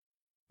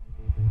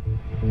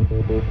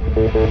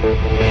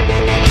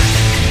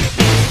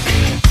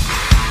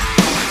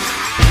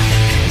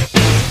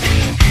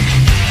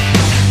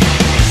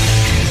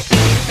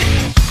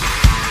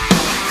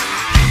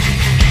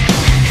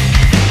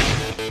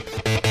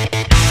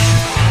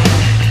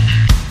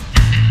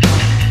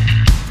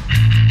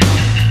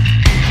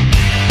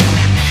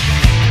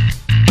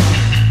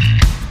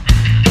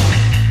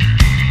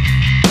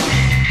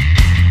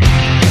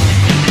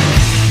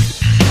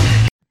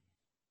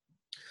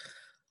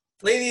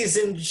Ladies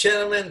and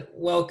gentlemen,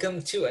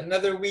 welcome to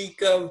another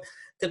week of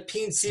the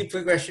PNC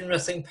Progression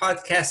Wrestling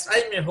Podcast.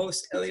 I'm your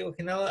host, Elio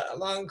Canella,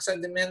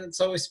 alongside the man that's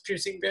always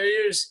piercing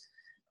barriers,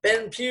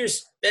 Ben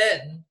Pierce.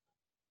 Ben,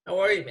 how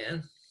are you,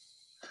 man?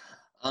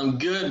 I'm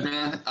good,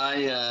 man.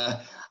 I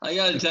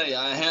gotta tell you,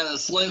 I had a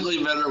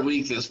slightly better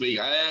week this week.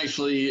 I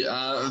actually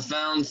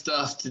found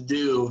stuff to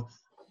do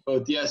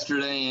both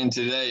yesterday and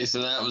today,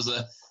 so that was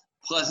a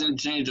pleasant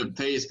change of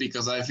pace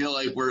because I feel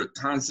like we're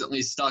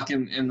constantly stuck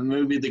in the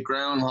movie The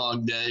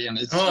Groundhog Day, and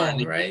it's starting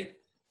to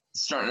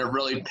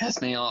really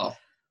piss me off.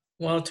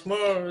 Well,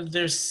 tomorrow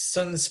there's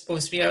sun's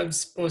supposed to be out.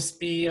 It's supposed to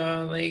be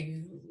like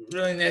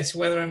really nice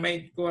weather. I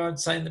might go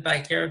outside in the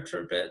backyard for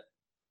a bit.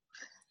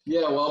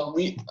 Yeah, well,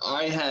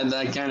 I had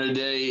that kind of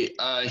day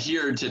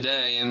here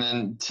today, and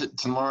then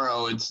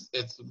tomorrow it's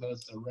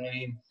supposed to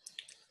rain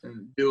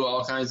and do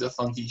all kinds of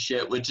funky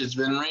shit, which has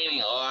been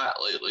raining a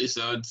lot lately,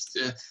 so it's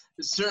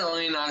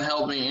certainly not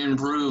helping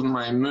improve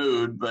my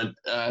mood, but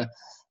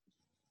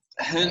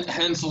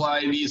hence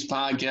why these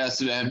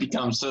podcasts have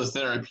become so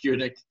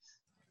therapeutic.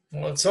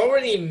 Well, it's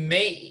already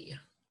May.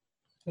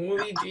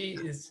 Holy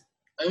jeez.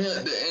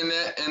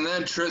 And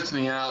that trips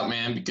me out,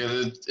 man,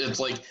 because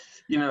it's like,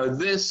 you know,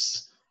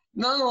 this,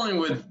 not only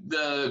with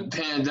the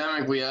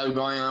pandemic we have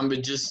going on,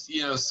 but just,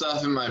 you know,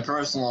 stuff in my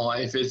personal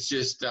life, it's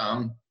just,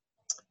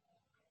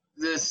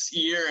 this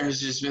year has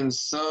just been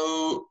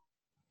so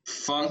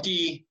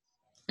funky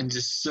and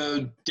just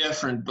so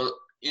different, but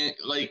in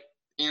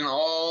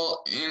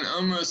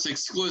almost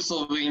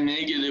exclusively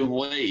negative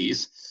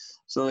ways.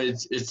 So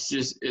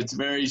it's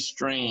very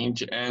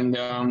strange. And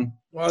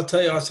well, I'll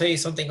tell you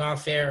something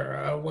off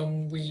air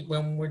when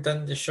we're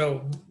done the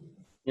show.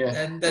 Yeah,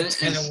 and that's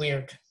kind of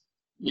weird.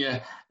 Yeah,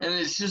 and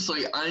it's just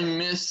like I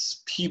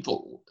miss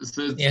people.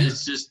 To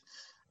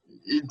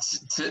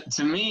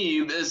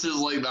me, this is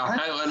like the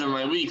highlight of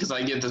my week because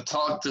I get to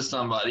talk to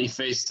somebody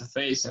face to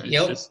face, and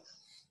it's just,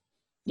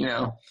 you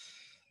know,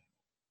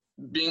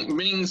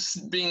 being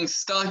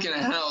stuck in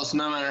a house,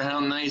 no matter how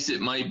nice it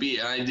might be.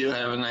 And I do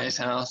have a nice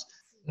house.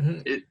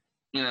 Mm-hmm.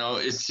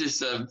 It's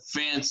just a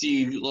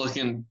fancy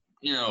looking,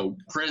 you know,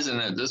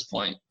 prison at this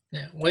point.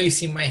 Yeah. Well, you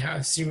see my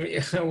house.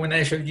 When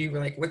I showed you, you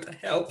were like, "What the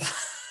hell?"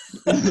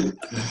 Because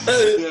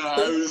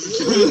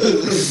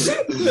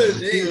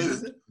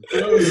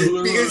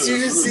you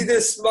just see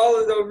this small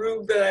little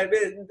room that I'm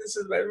in. This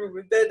is my room,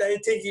 and then I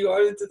take you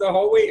out into the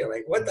hallway. You're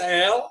like, "What the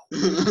hell?"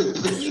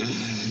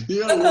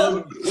 Yeah,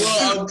 well,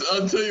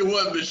 I'll tell you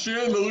what. The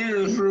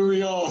chandelier threw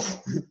me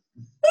off.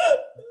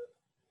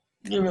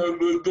 You know,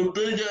 the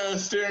big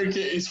ass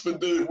staircase with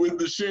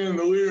the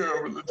chandelier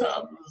over the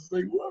top. It was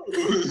like,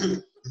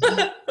 whoa.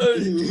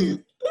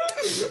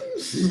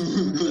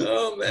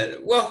 Oh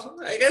man! Well,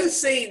 I gotta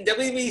say,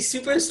 WB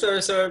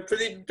superstars are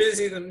pretty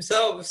busy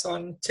themselves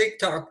on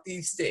TikTok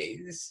these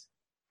days.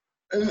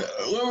 And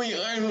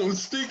I'm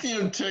speaking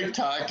of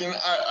TikTok, and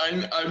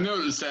I've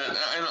noticed that,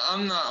 and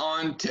I'm not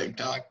on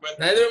TikTok, but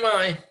neither am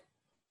I.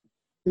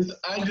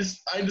 I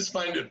just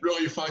find it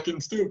really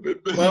fucking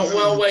stupid.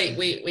 Well,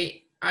 wait.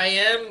 I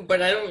am,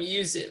 but I don't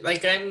use it.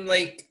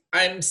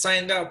 I'm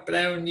signed up, but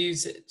I don't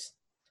use it.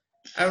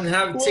 I don't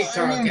have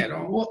TikTok at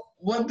all.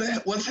 What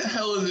the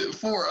hell is it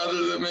for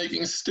other than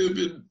making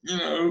stupid, you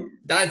know?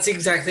 That's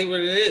exactly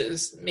what it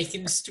is.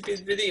 Making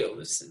stupid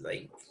videos.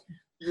 Like,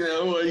 you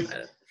know, like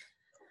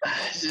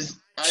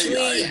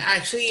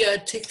actually,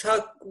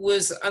 TikTok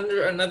was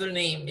under another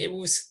name. It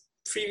was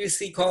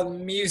previously called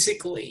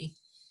Musical.ly.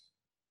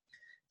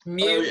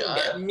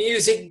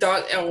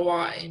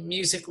 Music.ly.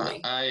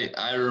 Musical.ly.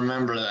 I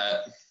remember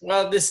that.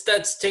 Well,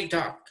 that's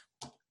TikTok.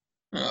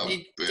 Oh,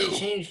 they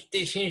changed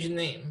the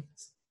name.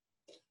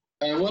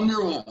 I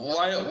wonder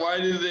why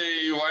did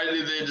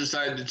they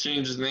decide to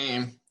change the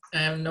name? I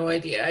have no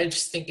idea. I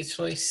just think it's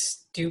really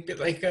stupid.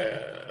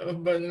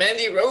 But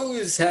Mandy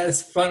Rose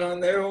has fun on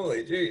there.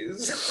 Holy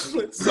jeez.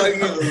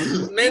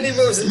 Mandy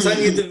Rose and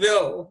Sonya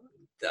Deville.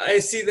 I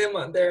see them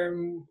on there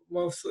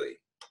mostly.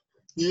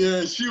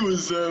 Yeah, she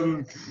was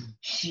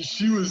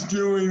she was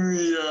doing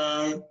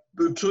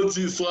the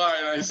Tootsie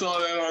Slide. I saw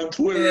that on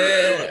Twitter.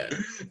 Yeah.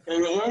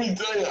 And let me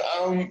tell you,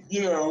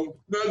 you know,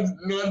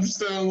 not to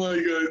sound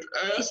like an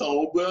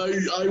asshole, but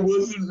I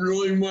wasn't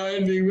really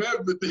minding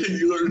that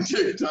particular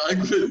TikTok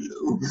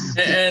video.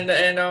 And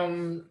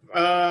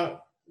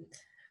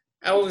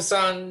I was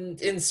on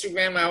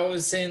Instagram. I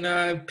was in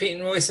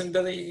Peyton Royce and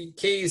Billy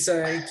Kay's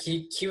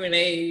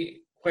Q&A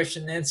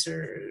question and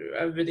answer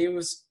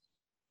videos.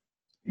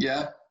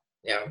 Yeah.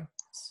 Yeah.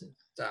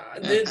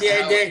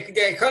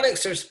 The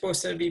Iconics are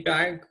supposed to be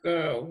back.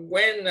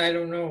 When? I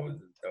don't know.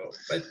 though.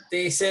 But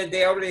they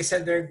already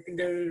said they're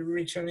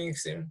returning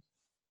soon.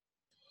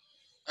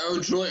 Oh,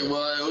 truly.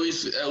 Well, at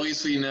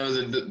least we know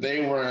that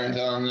they weren't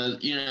on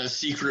the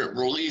secret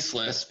release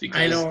list because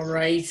I know,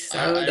 right?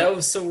 That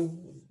was so.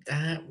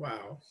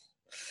 Wow.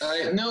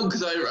 I know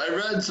because I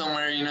read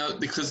somewhere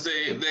because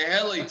they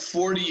had like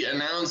 40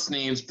 announced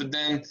names, but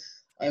then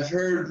I've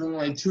heard from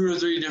like 2 or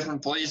 3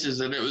 different places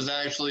that it was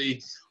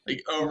actually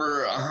like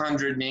over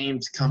 100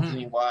 names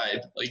company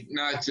wide, like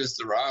not just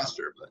the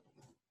roster, but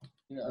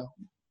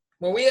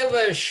Well, we have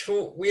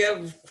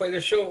quite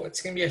a show.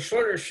 It's going to be a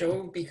shorter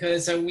show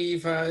because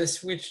we've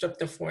switched up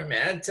the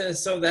format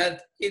so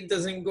that it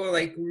doesn't go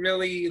like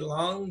really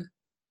long.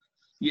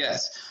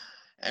 Yes.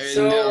 And,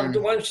 so,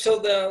 why don't you tell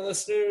the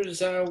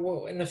listeners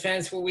and the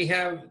fans what we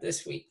have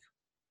this week?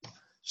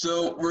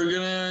 So we're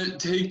gonna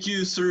take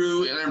you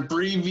through an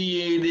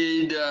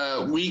abbreviated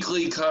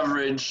weekly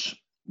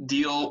coverage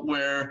deal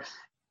where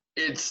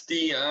it's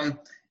the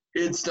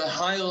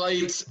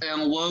highlights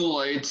and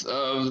lowlights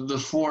of the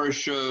 4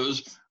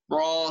 shows: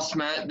 Raw,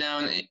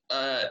 SmackDown,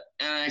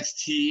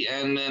 NXT,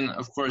 and then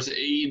of course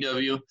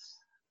AEW.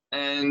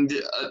 And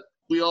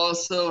we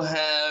also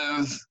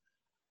have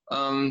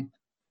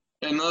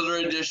another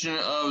edition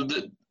of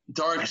the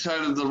Dark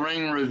Side of the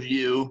Ring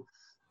review.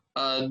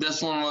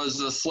 This one was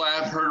the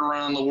slap heard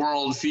around the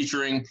world,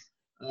 featuring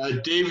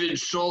David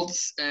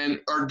Schultz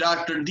or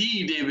Dr.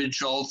 D. David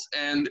Schultz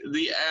and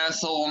the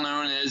asshole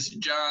known as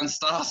John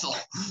Stossel,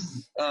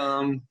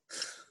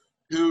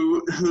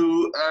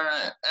 who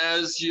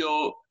as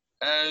you'll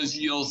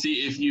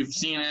see if you've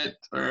seen it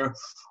or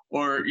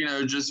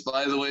just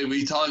by the way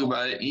we talk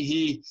about it,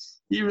 he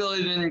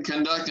really didn't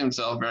conduct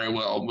himself very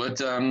well, but.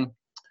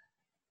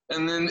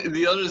 And then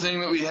the other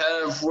thing that we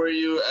have for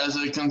you as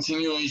a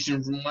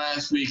continuation from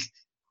last week,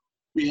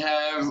 we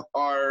have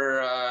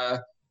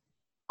our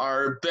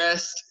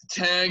best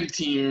tag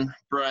team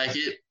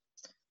bracket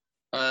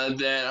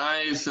that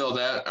I filled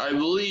out. I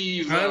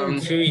believe. I'm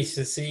curious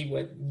to see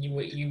what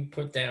you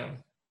put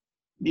down.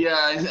 Yeah,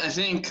 I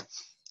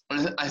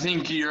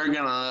think you're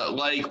gonna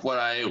like what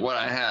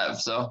I have.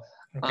 So.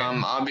 Okay.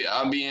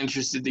 I'll be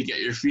interested to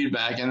get your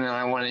feedback, and then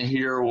I want to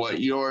hear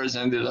what yours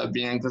ended up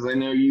being because I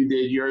know you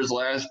did yours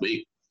last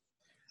week.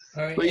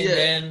 All right,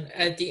 then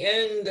at the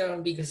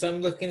end, because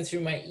I'm looking through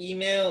my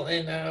email,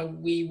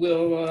 and we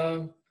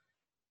will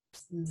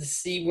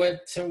see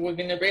what we're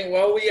gonna bring.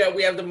 Well,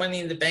 we have the Money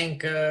in the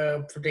Bank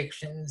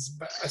predictions,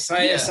 but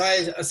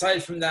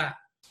aside from that,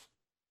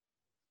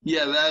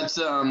 yeah, that's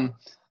and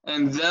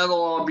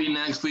that'll all be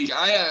next week.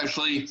 I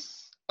actually.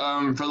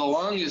 For the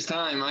longest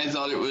time, I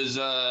thought it was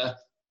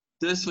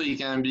this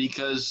weekend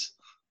because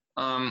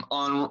on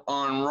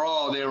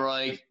Raw they were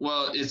like,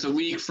 "Well, it's a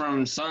week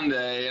from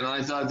Sunday," and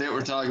I thought they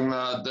were talking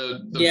about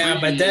the yeah.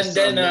 But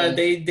then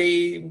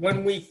they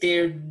 1 week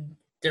they're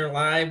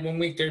live, 1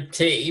 week they're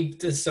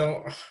taped,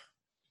 so.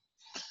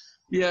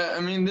 Yeah, I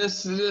mean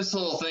this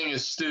whole thing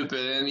is stupid,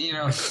 and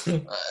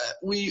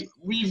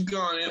we've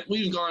gone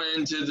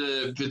into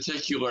the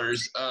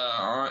particulars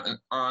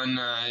on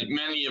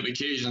many of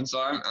occasions,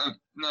 so I'm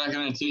not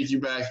going to take you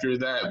back through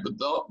that. But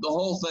the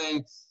whole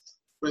thing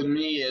with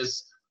me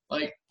is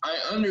like I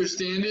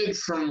understand it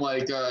from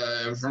like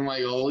a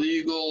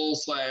legal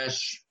 /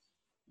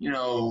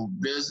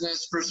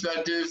 business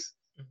perspective,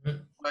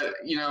 but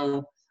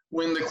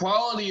when the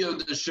quality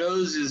of the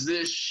shows is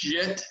this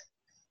shit.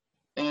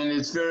 And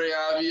it's very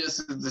obvious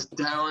that the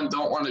talent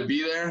don't want to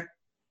be there.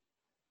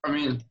 I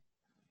mean,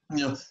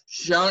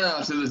 shout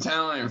out to the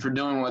talent for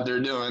doing what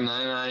they're doing, and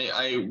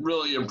I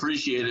really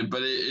appreciate it.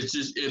 But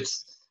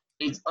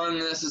it's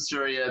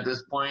unnecessary at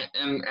this point,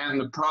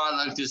 and the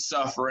product is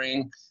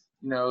suffering.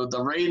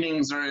 The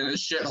ratings are in a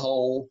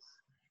shithole.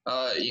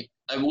 I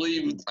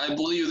believe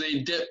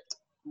they dipped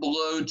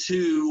below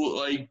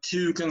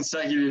 2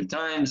 consecutive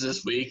times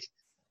this week.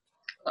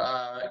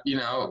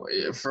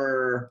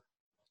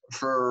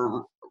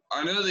 For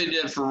I know they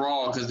did for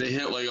Raw because they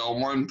hit like a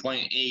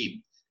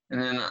 1.8, and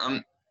then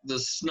the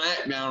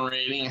SmackDown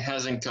rating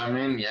hasn't come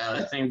in yet.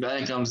 I think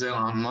that comes in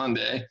on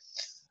Monday,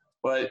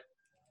 but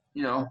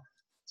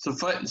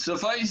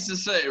suffice to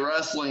say,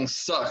 wrestling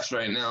sucks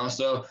right now.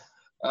 So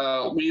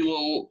we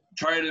will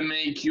try to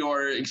make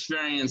your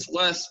experience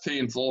less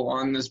painful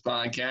on this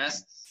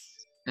podcast,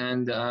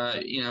 and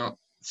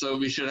so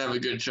we should have a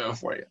good show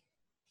for you.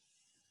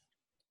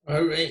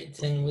 All right,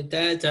 and with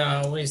that,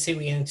 we say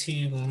we get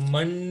into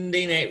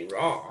Monday Night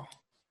Raw.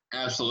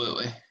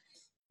 Absolutely.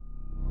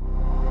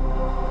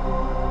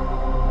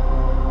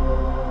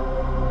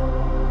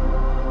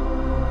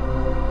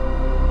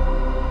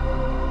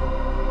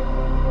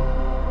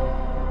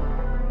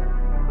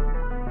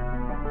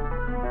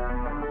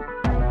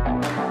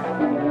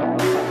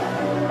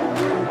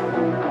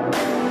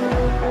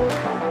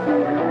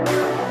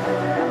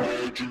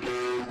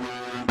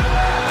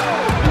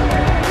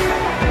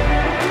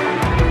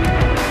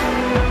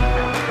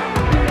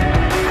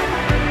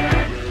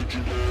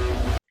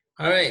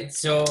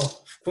 So,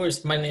 of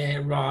course, Monday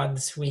Night Raw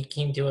this week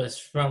came to us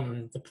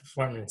from the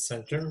Performance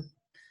Center.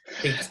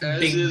 As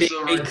is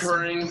a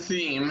recurring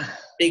theme.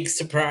 Big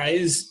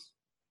surprise.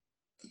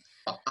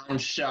 I'm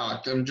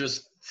shocked.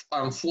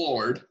 I'm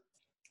floored.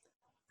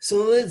 So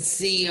let's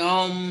see.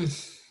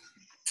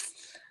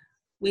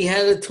 We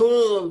had a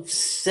total of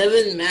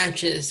 7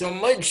 matches, so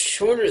much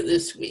shorter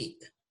this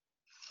week.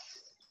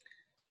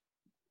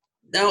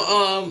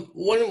 Now,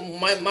 one of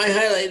my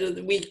highlight of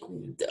the week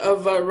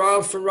of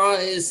Raw for Raw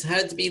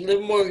had to be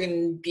Liv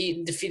Morgan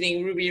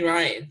defeating Ruby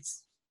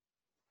Riott.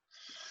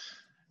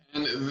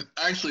 And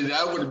actually,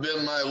 that would have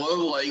been my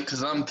low light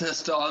because I'm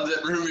pissed off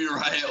that Ruby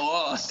Riott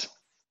lost.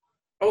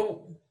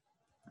 Oh.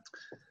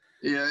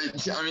 Yeah,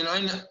 I mean,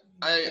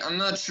 I'm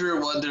not sure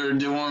what they're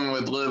doing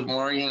with Liv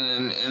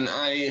Morgan, and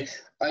I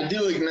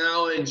do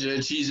acknowledge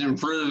that she's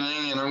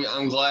improving, and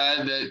I'm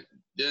glad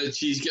that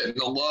she's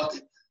getting a look.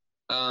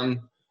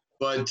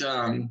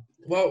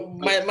 Well,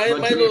 my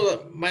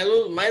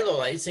low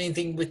light, same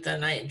thing with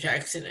Nia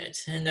Jax in it,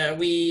 and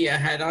we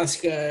had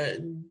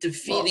Asuka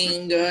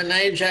defeating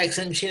Nia Jax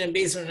and Shayna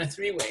Baszler in a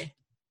 3-way.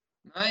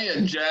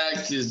 Nia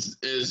Jax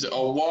is a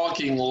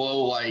walking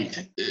low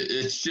light.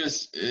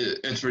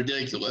 It's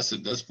ridiculous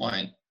at this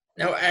point.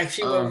 No,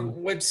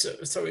 actually,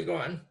 sorry, go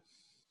on.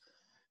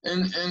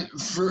 And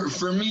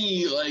for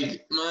me,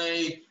 like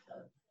my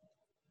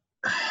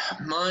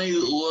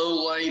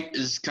low light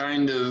is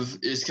kind of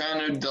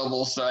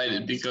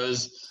double-sided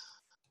because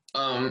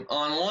on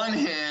one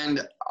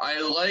hand, I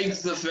like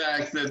the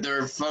fact that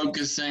they're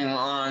focusing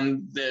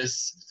on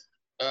this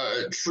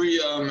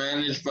trio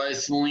managed by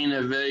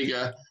Zelina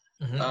Vega.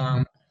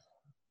 Mm-hmm.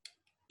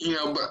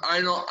 But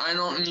I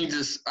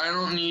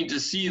don't need to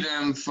see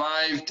them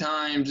 5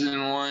 times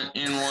in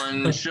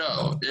one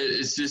show.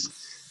 It's just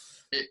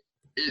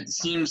it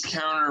seems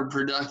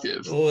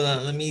counterproductive. Hold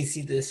on, let me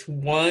see this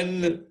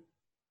one.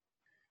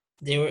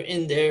 They were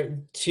in there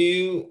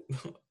 2.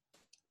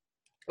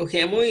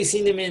 Okay, I'm only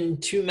seeing them in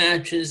 2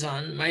 matches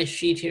on my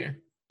sheet here.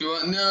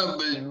 Well, no,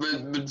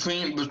 but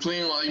between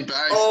like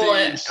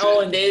backstage.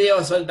 And they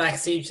also had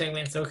backstage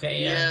segments.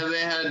 Okay, yeah. Yeah,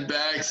 they had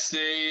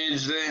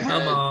backstage. They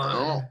had.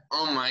 Oh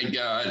my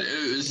God!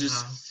 It was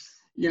just,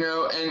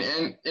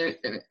 and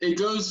it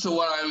goes to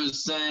what I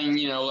was saying,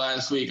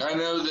 last week. I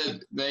know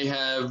that they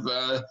have.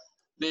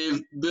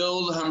 They've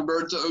billed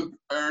Humberto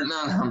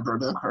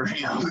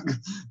Carrillo.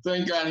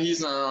 Thank God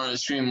he's not on the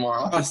stream more.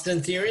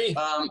 Austin Theory.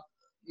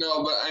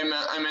 No, but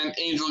I meant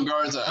Angel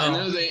Garza. I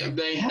know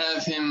they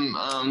have him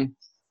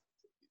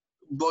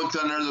booked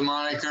under the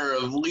moniker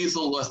of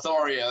Lethal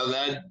Lothario.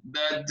 That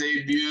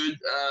debuted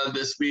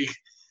this week.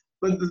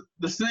 But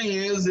the thing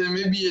is, and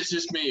maybe it's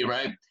just me,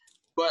 right?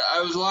 But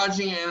I was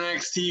watching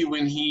NXT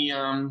when he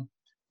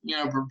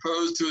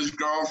proposed to his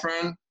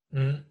girlfriend.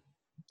 Mm-hmm.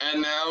 And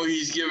now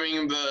he's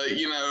giving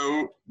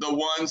the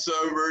once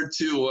over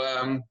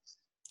to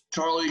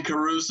Charlie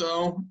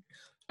Caruso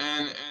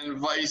and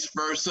vice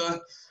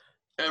versa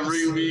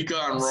every week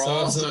on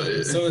Raw. So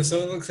it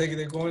looks like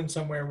they're going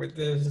somewhere with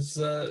this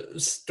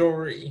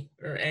story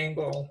or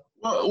angle.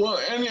 Well,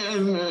 and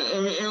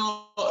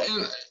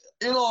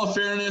in all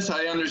fairness,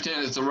 I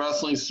understand it's a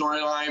wrestling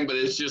storyline, but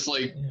it's just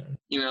like,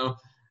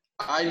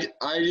 I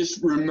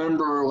just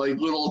remember like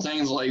little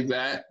things like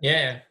that.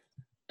 Yeah.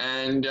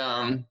 And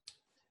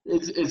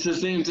it's the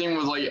same thing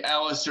with like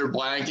Aleister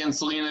Black and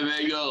Zelina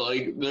Vega.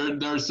 Like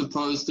they're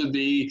supposed to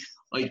be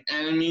like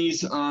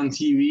enemies on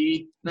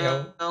TV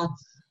now,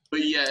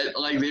 but yet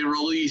like they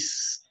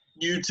release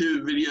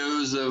YouTube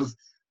videos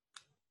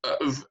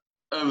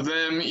of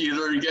them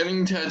either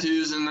getting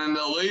tattoos, and then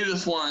the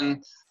latest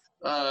one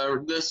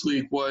this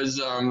week was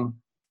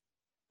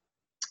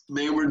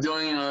they were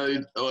doing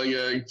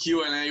a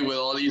Q&A with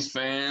all these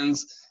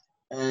fans,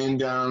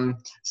 and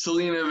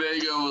Zelina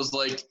Vega was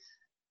like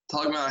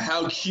talking about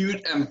how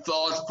cute and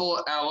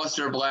thoughtful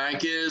Aleister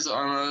Black is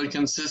on a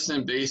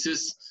consistent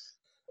basis,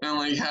 and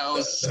like how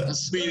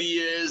sweet he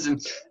is,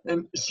 and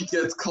she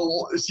gets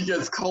cold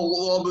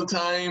all the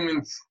time,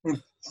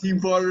 and he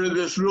bought her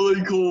this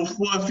really cool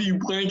fluffy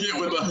blanket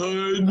with a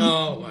hood.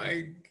 Oh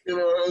my!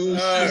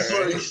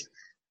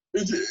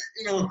 It's just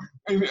like,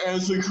 and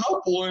as a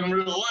couple in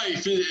real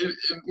life,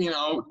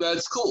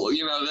 that's cool.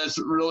 That's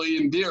really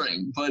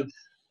endearing. But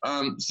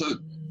so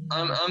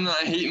I'm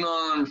not hating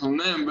on them from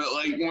them, but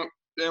like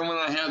then when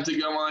I have to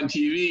go on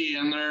TV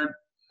and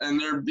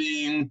they're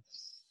being,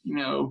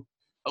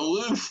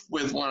 aloof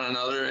with one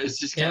another, it's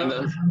just kind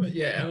of,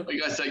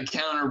 like I said,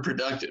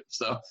 counterproductive.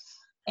 So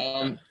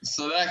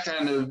that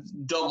kind of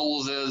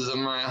doubles as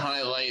my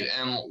highlight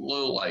and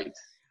low light.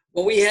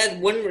 Well, we had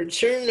one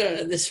return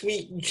this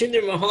week.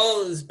 Jinder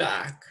Mahal is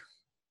back.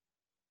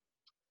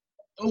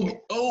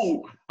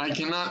 Oh, I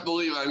cannot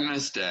believe I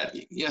missed that.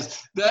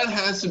 Yes, that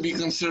has to be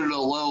considered a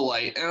low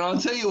light, and I'll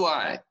tell you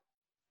why.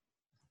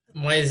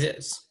 Why is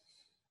this?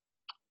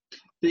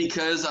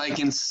 Because I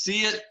can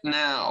see it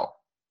now.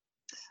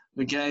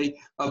 Okay,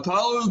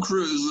 Apollo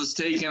Crews was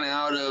taken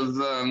out of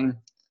the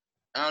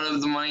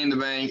Money in the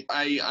Bank.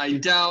 I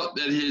doubt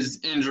that his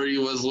injury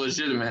was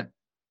legitimate.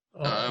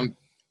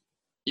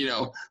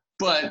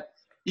 But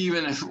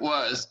even if it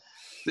was,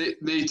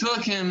 they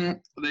took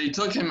him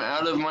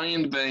out of Money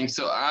in the Bank.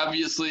 So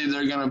obviously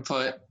they're gonna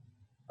put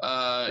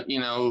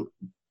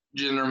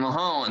Jinder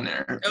Mahal in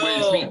there,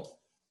 Oh.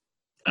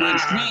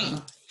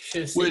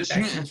 Should have stayed back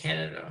in means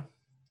Canada.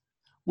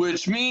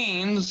 Which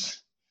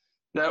means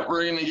that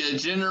we're gonna get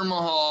Jinder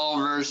Mahal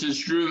versus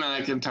Drew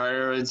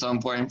McIntyre at some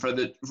point for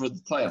the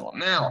title.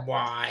 Now,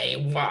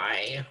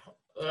 why?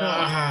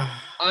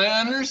 I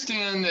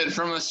understand that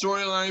from a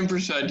storyline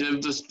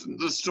perspective,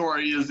 the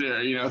story is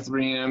there,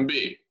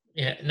 3MB.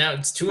 Yeah, now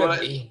it's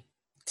 2MB.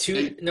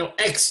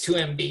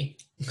 X2MB.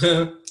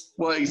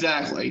 Well,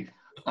 exactly.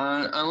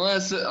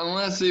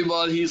 Unless they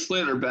bought Heath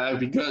Slater back,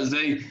 because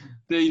they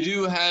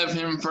do have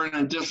him for an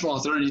additional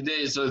 30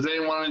 days. So if they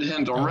wanted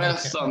him to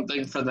rest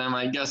something for them,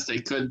 I guess they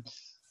could,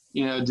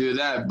 do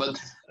that. But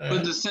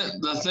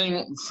the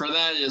thing for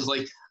that is,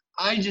 like,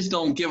 I just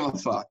don't give a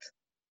fuck.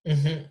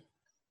 Mm-hmm.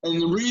 And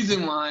the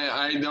reason why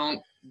I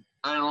don't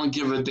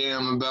give a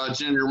damn about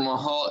Jinder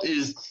Mahal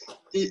is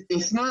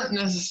it's not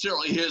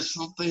necessarily his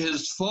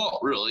fault,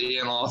 really.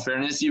 In all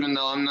fairness, even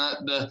though I'm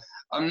not the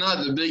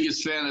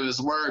biggest fan of his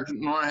work,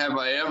 nor have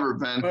I ever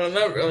been. Well,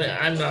 not really.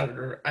 I'm not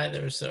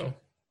either. So.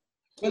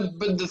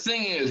 But the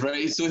thing is,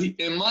 right? So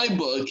in my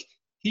book,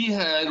 he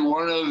had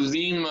one of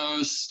the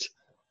most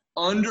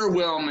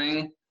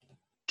underwhelming,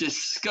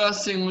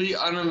 disgustingly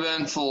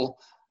uneventful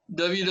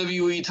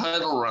WWE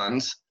title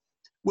runs.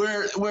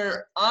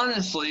 Where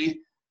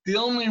honestly, the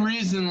only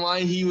reason why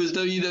he was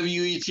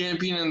WWE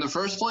champion in the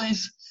first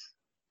place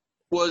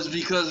was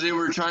because they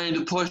were trying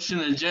to push an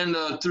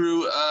agenda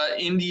through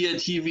India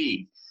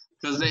TV,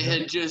 because they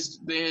had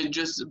just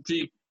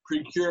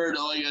procured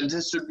like a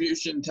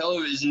distribution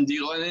television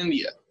deal in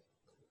India,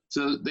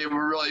 so they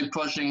were really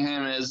pushing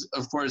him as,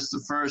 of course,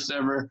 the first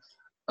ever,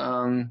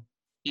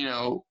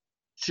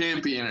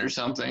 champion or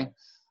something.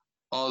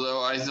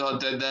 Although I thought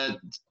that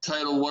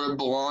title would have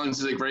belonged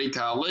to the Great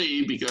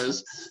Khali,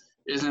 because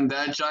isn't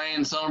that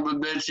giant son of a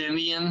bitch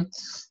Indian?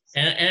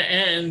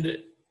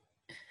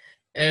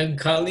 And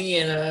Khali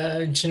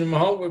and Jinder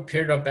Mahal were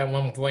paired up at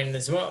one point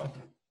as well.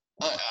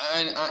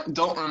 I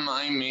don't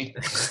remind me.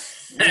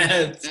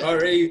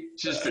 Sorry.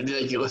 It's just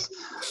ridiculous.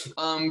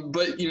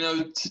 But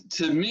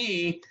to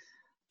me,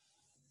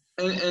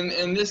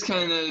 and this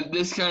kind of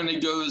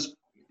goes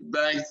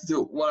back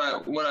to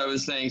what I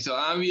was saying. So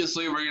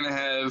obviously we're gonna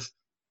have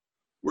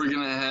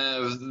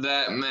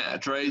that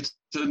match, right?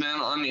 So then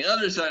on the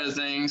other side of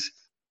things,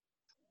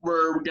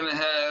 we're gonna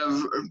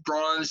have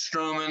Braun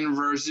Strowman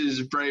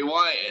versus Bray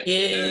Wyatt.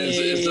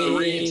 It's a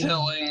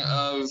retelling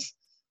of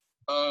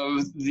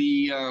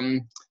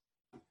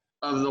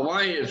the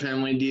Wyatt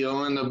family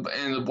deal and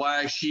the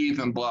Black Sheep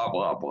and blah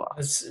blah blah.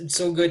 It's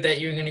so good that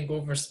you're gonna go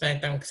over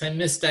SmackDown, because I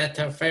missed that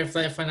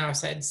Firefly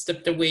Funhouse. I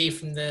stepped away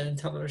from the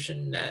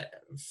television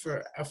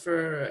for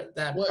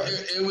that. Well,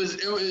 it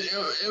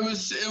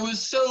was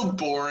so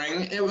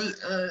boring. It was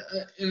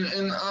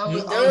and I'll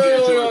get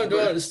to it.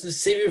 No,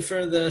 save it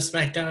for the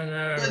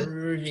SmackDown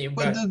review.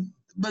 But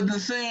the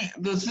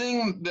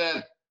thing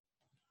that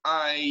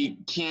I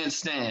can't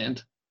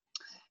stand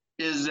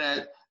is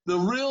that the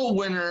real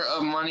winner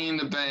of Money in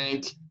the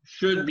Bank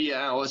should be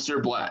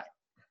Aleister Black,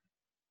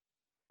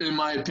 in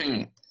my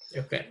opinion.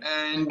 Okay.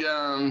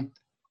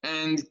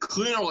 And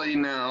clearly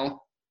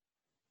now,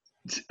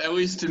 at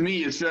least to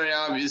me, it's very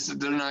obvious that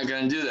they're not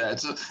going to do that.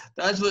 So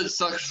that's what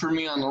sucks for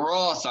me on the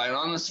Raw side.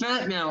 On the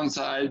SmackDown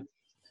side,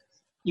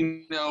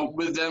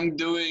 with them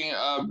doing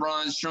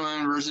Braun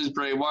Strowman versus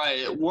Bray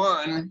Wyatt,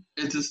 one,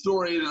 it's a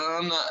story that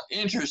I'm not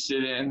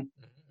interested in,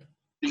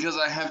 because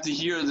I have to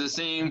hear the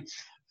same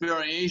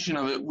variation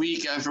of it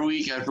week after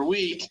week after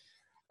week.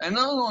 And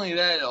not only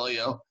that,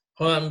 Elio.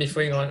 Hold on,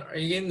 before you go on, are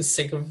you getting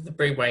sick of the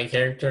Bray Wyatt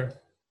character?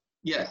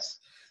 Yes.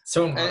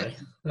 So am I.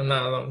 I'm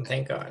not alone,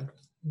 thank God.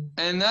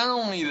 And not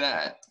only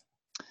that,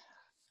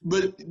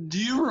 but do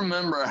you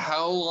remember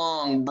how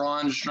long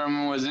Braun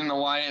Strowman was in the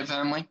Wyatt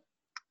family?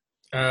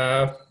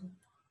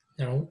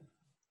 No.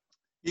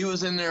 He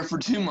was in there for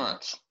 2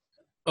 months.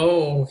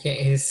 Oh,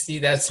 okay. See,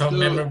 that's how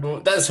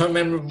memorable. That's how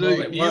memorable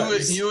it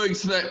was. You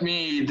expect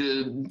me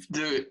to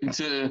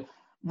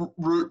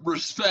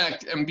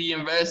respect and be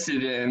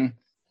invested in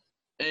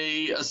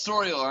a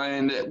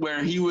storyline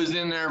where he was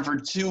in there for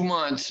 2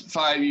 months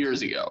 5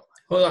 years ago?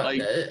 Hold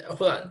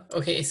on.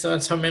 Okay, so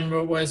that's how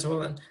memorable it was.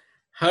 Hold on.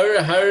 How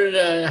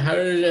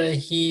did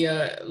he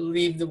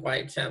leave the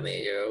Wyatt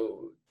family?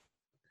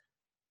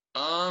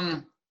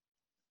 I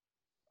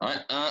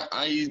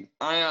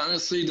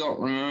honestly don't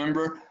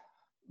remember.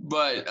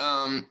 But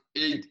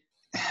it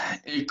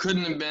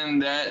couldn't have been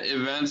that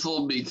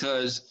eventful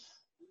because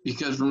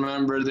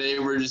remember, they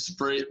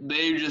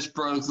just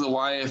broke the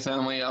Wyatt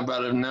family up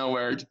out of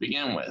nowhere to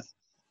begin with.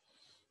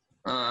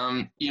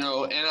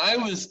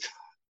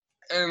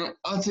 And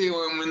I'll tell you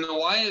when the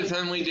Wyatt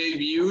family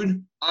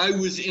debuted, I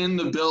was in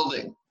the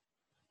building.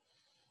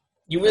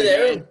 You were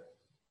there?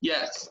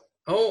 Yes.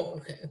 Oh,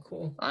 okay,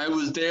 cool. I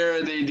was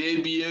there. They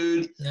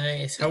debuted.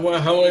 Nice. How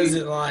was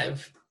it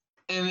live?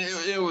 And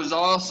it was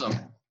awesome.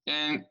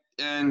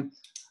 And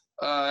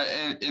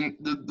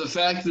the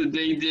fact that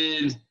they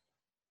did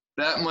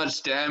that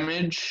much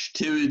damage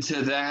to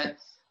that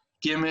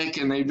gimmick,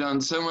 and they've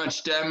done so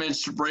much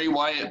damage to Bray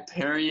Wyatt,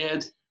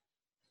 period.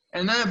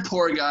 And that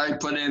poor guy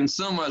put in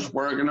so much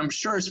work, and I'm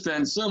sure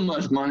spent so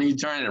much money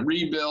trying to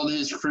rebuild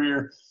his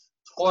career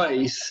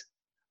twice.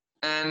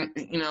 And,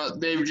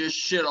 they've just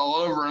shit all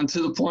over him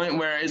to the point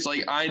where it's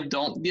like, I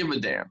don't give a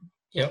damn.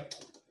 Yep.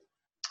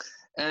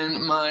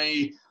 And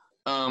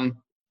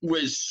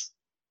which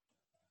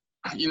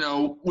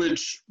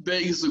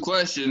begs the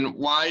question,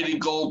 why did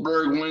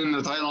Goldberg win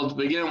the title to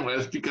begin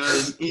with?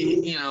 Because,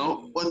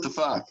 what the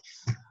fuck?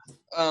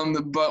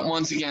 But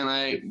once again,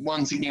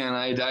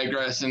 I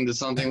digress into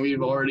something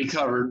we've already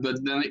covered.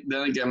 But then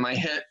again, my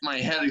head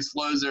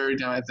explodes every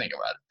time I think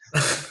about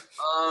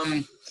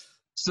it.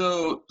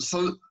 So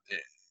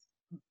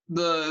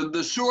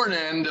the short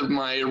end of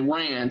my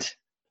rant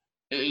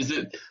is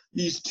that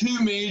these two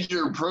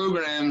major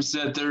programs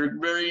that they're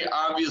very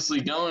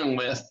obviously going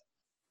with,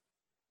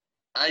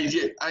 I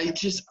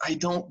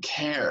don't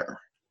care.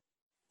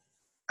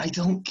 I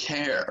don't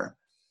care.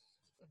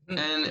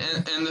 And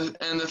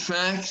the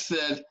fact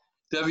that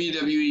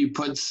WWE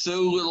puts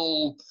so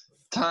little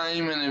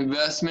time and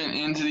investment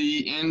into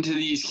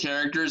these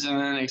characters and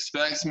then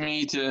expects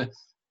me to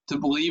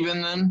believe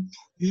in them.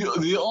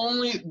 The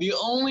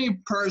only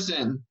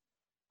person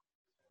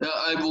that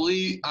I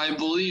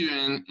believe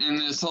in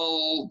this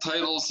whole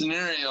title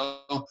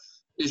scenario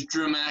is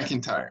Drew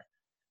McIntyre.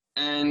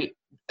 And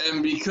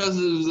because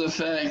of the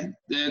fact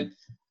that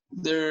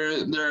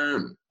they're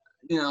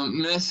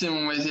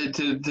messing with it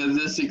to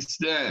this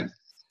extent,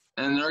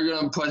 and they're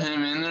gonna put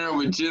him in there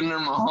with Jinder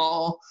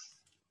Mahal,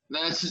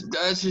 that's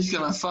just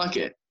gonna fuck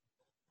it,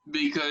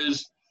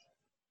 because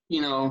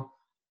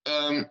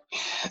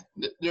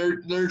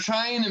they're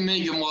trying to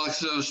make him look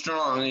so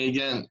strong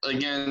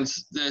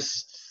against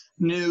this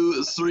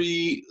new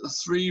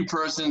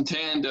three-person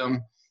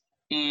tandem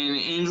in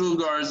Angel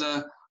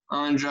Garza,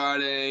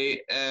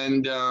 Andrade,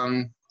 and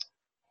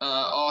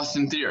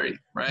Austin Theory,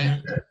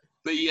 right?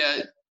 But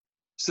yet,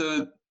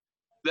 so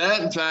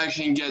that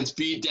faction gets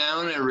beat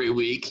down every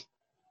week,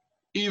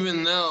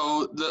 even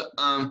though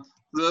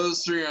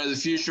those three are the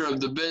future of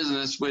the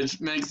business,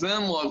 which makes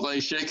them look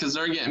like shit because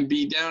they're getting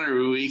beat down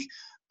every week.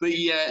 But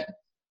yet,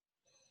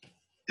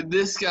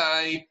 this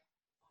guy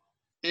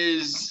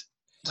is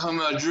talking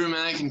about Drew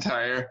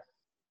McIntyre.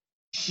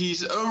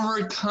 He's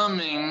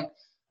overcoming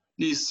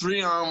these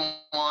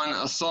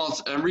 3-on-1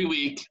 assaults every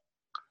week,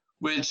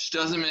 which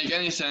doesn't make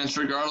any sense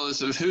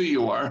regardless of who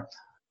you are.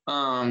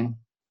 And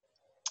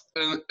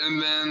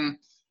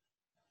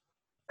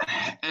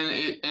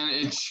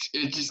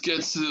it just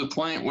gets to the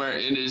point where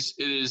it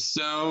is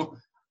so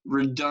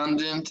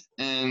redundant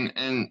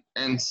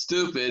and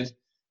stupid,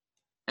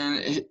 and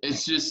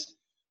it's just,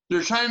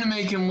 they're trying to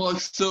make him look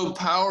so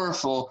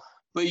powerful,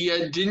 but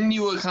yet didn't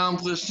you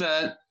accomplish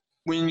that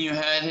when you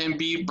had him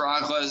beat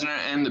Brock Lesnar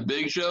and the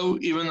Big Show?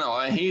 Even though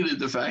I hated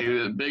the fact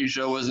that the Big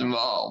Show was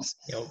involved.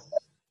 Yep.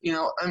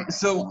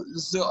 So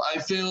I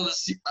fail to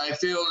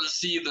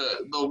see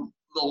the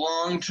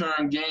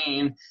long-term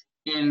gain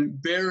in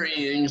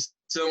burying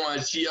so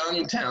much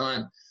young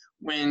talent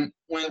when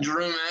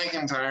Drew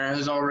McIntyre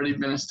has already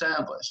been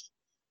established.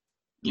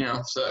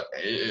 So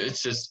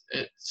it's just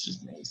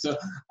me. So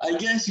I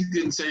guess you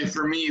could say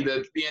for me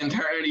that the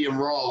entirety of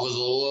Raw was a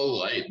low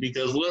light,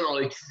 because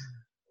literally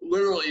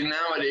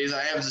nowadays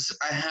I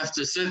have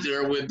to sit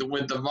there with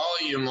the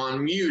volume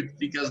on mute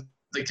because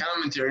the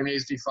commentary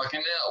makes me fucking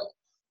ill.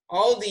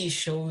 All these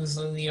shows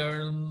really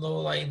are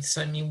lowlights.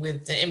 I mean,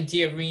 with the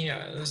empty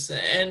arenas,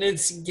 and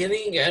it's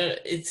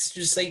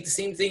just like the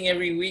same thing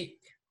every week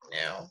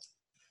now.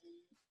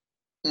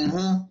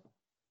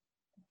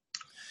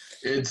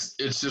 It's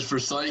just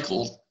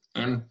recycled,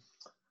 and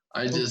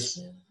I just.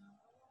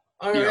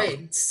 All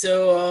right.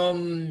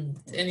 So,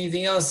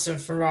 anything else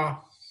for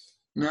Raw?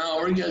 No,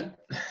 we're good.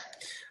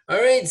 All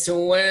right, so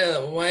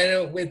why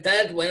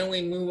don't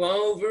we move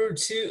over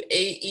to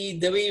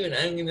AEW, and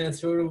I'm gonna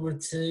throw it over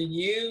to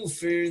you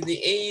for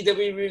the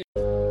AEW review.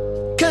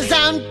 'Cause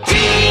I'm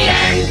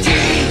TNT,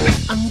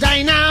 I'm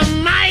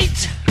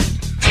dynamite,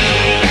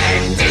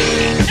 TNT,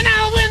 and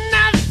I'll win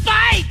that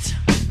fight,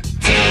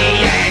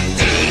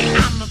 TNT,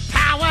 I'm a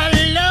power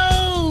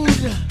load,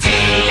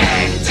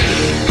 TNT,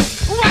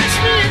 watch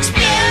me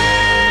explode.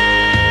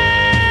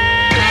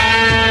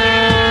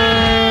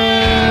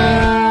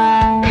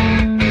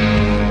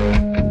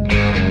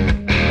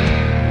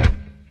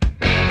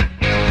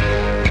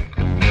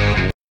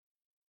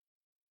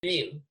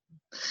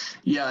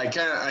 Yeah, I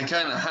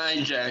kind of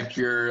hijacked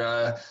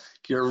your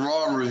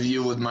Raw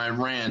review with my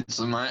rant,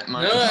 so my no,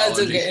 apologies. That's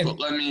okay. But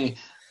let me.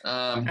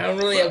 I don't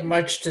really have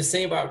much to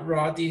say about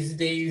Raw these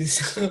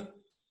days.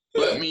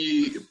 let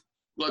me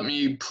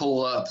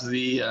pull up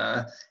the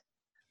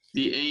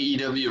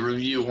AEW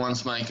review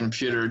once my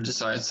computer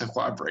decides to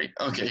cooperate.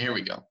 Okay, here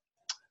we go.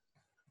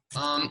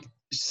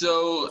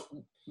 So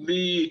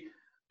the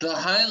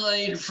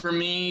highlight for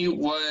me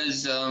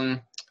was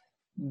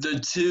the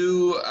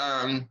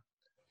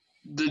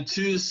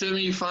two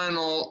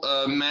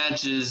semifinal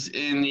matches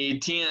in the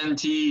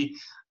TNT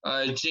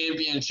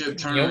Championship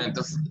tournament.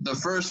 Yep. The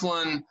first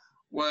one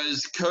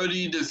was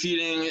Cody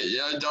defeating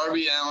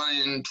Darby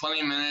Allin in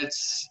 20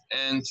 minutes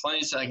and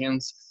 20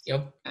 seconds.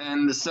 Yep.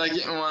 And the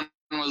second one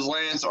was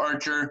Lance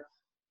Archer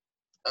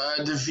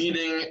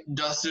defeating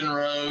Dustin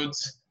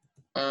Rhodes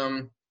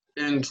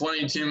in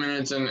 22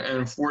 minutes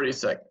and 40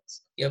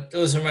 seconds. Yep,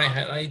 those are my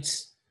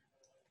highlights.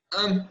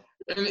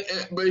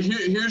 But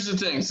here's the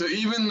thing. So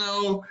even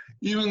though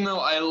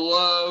I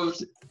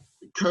loved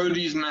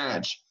Cody's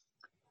match,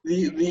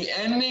 the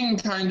ending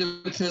kind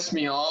of pissed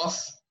me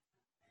off.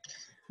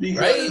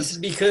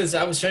 Because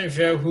I was trying to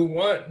figure out who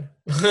won.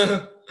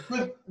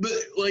 but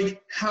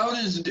like, how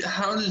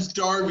does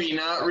Darby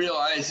not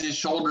realize his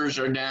shoulders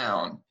are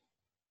down?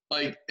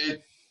 Like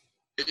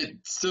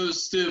it's so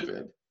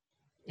stupid.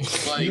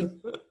 Like,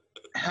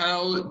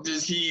 how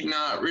does he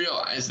not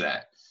realize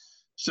that?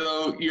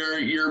 So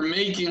you're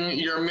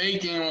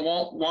making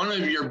one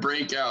of your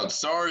breakout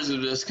stars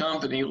of this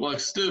company look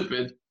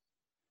stupid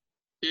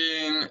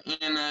in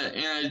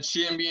a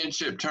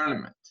championship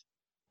tournament.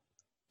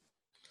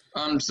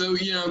 So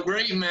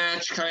great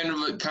match, kind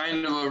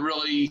of a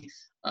really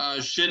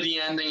shitty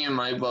ending in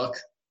my book.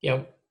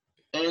 Yep.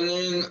 And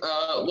then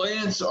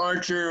Lance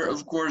Archer,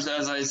 of course,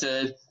 as I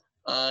said,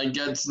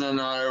 gets the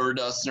nod over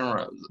Dustin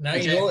Rhodes. Now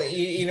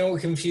you know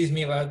what confused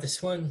me about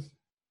this one?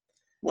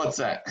 What's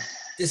that?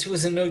 This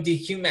was a no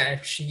DQ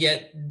match,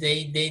 yet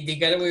they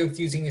got away with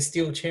using a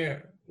steel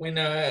chair when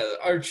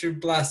Archer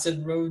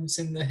blasted Rhodes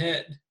in the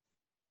head.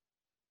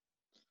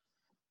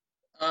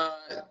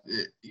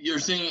 You're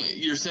saying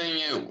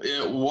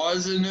it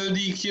was a no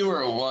DQ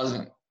or it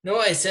wasn't? No,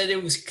 I said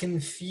it was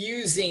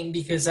confusing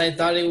because I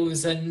thought it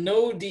was I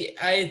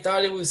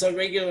thought it was a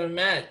regular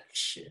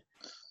match.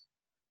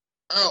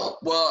 Oh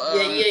well.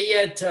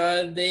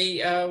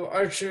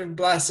 Archer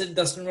blasted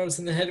Dustin Rhodes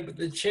in the head with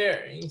the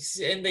chair,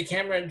 and the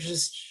camera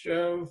just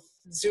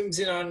zooms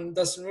in on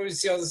Dustin Rhodes,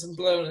 see all this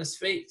blood on his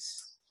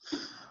face.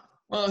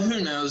 Well,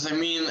 who knows? I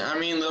mean,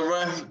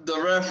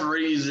 the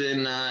referees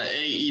in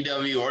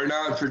AEW are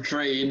not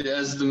portrayed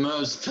as the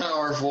most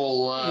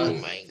powerful oh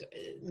my God.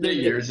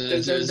 figures.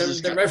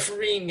 The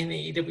refereeing in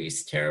AEW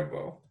is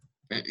terrible.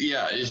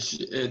 Yeah,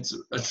 it's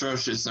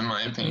atrocious in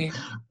my opinion.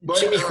 But,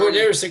 Jimmy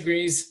Corderas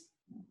agrees.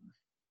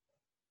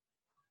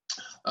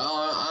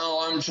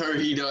 I'm sure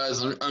he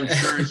does. I'm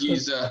sure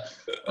he's.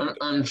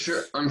 I'm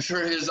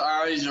sure his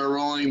eyes are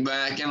rolling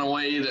back in a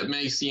way that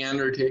makes the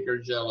Undertaker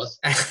jealous.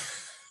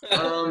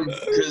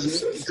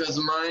 Because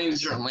mine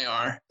certainly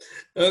are.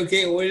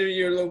 Okay, what are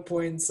your low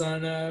points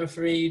on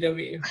for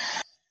AEW?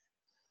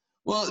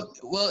 Well,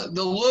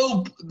 the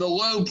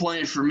low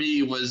point for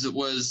me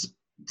was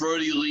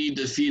Brody Lee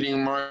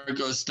defeating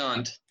Marco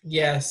Stunt.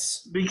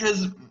 Yes.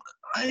 Because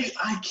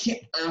I can't.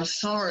 I'm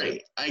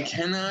sorry, I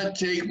cannot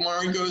take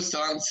Marco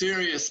Stunt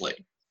seriously.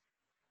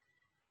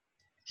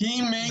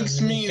 He makes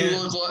me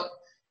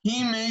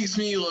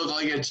look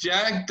like a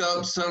jacked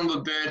up son of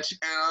a bitch,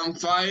 and I'm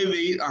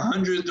 5'8",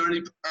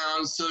 130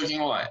 pounds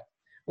soaking wet.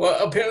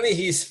 Well, apparently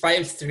he's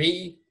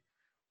 5'3".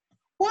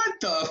 What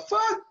the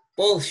fuck?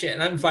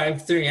 Bullshit, I'm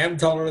 5'3". I'm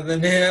taller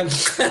than him.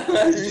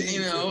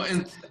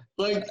 And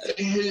like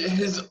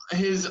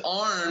his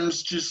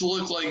arms just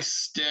look like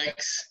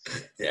sticks.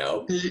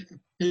 Yeah.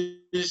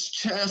 His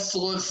chest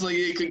looks like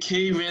it could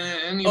cave in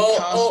at any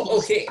possible.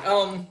 Okay.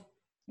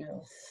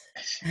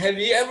 Have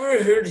you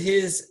ever heard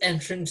his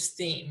entrance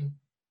theme?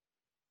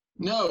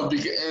 No,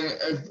 because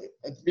to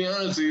be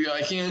honest with you,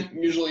 I can't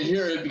usually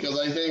hear it because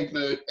I think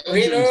the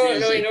you know what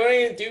I'm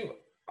gonna do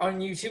on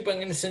YouTube? I'm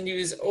gonna send you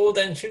his old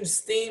entrance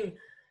theme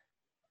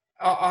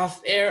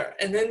off air,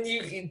 and then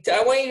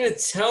I want you to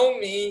tell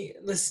me,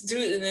 listen to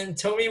it, and then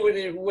tell me what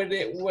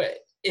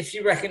if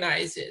you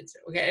recognize it.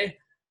 Okay.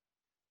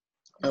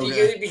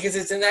 Okay. Because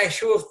it's an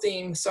actual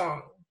theme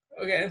song.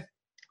 Okay.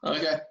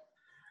 Okay.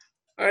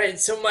 All right,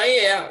 so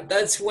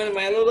that's one of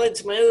my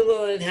lowlights. My other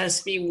lowlight has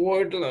to be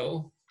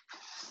Wardlow.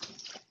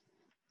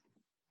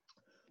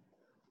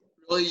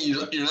 Really,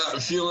 you're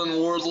not feeling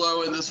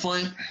Wardlow at this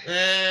point?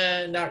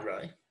 Not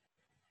really.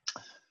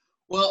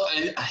 Well,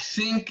 I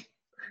think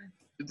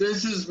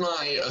this is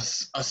my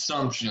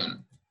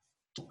assumption.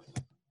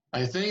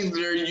 I think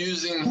they're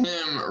using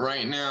him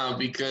right now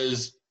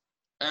because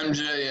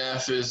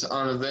MJF is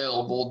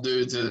unavailable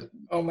due to.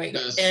 Oh my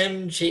God!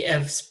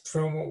 MJF's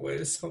promo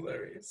was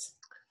hilarious.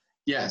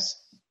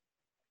 Yes,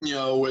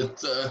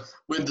 with the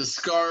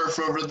scarf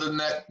over the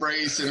neck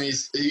brace, and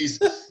he's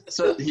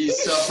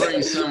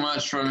suffering so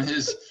much from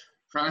his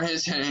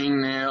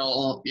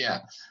hangnail. Yeah,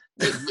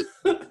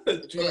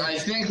 I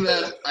think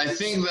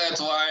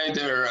that's why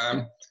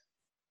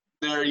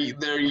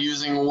they're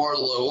using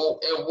Wardlow.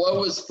 And what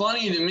was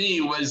funny to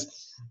me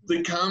was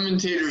the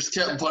commentators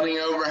kept putting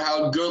over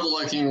how good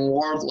looking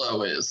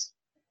Wardlow is.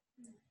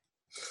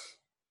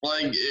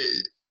 Like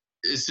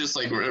it's just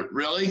like,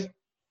 really?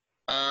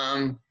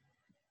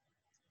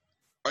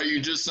 Are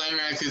you just saying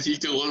that because he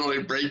could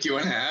literally break you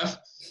in half?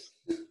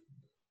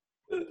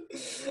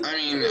 I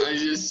mean,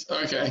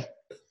 okay.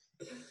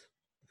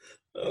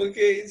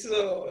 Okay,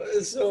 so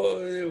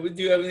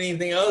do you have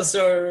anything else,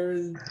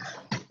 or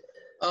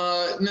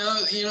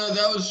No,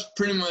 that was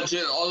pretty much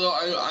it. Although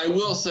I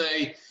will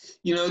say,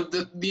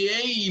 the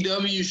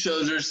AEW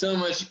shows are so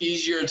much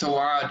easier to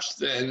watch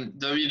than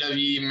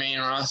WWE main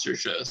roster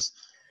shows.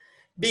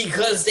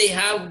 Because they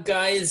have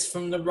guys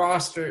from the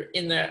roster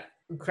in the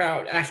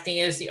crowd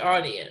acting as the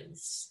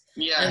audience.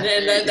 Yeah. And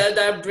then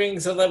that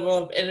brings a level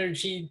of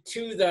energy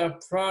to the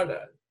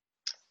product.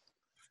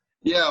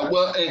 Yeah,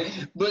 well,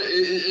 but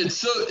it's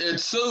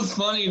so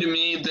funny to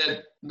me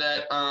that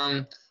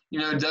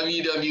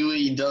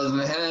WWE doesn't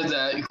have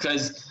that,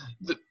 because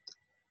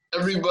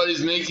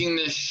everybody's making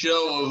this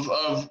show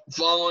of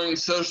following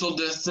social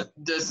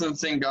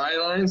distancing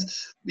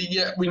guidelines. But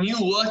yet, when you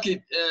look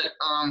at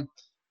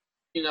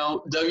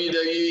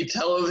WWE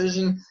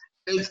television,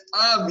 it's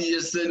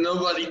obvious that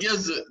nobody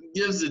gives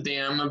a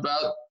damn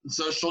about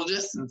social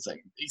distancing.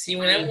 See,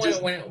 when I'm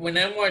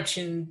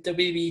watching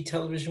WWE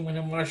television, when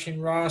I'm watching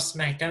Raw,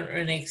 SmackDown, or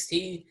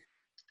NXT,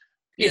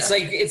 it's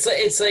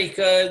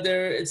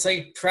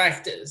like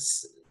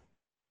practice.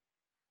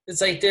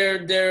 It's like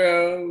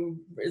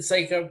it's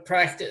like a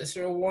practice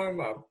or warm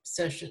up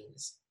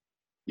sessions.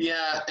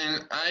 Yeah,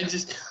 and I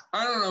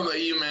don't know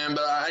about you, man,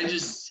 but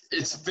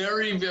it's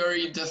very,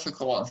 very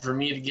difficult for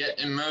me to get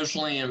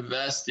emotionally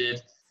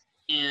invested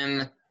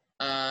in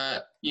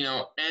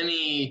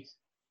any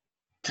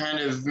kind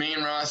of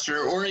main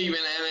roster or even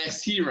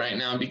NXT right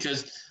now,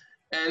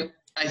 and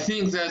I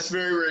think that's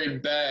very, very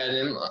bad.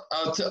 And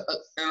I'll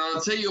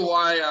tell you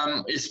why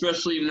I'm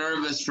especially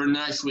nervous for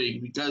next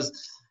week, because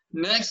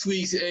next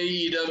week's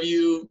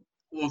AEW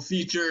will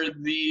feature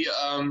the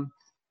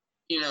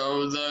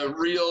the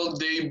real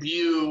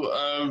debut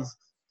of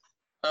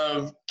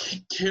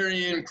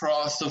Karrion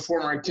Kross, the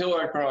former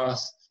Killer Kross,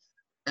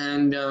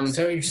 and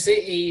so you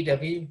say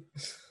AEW?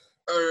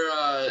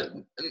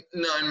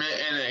 No, I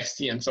meant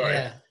NXT. I'm sorry.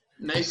 Yeah.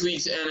 Next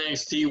week's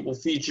NXT will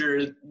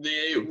feature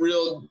the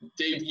real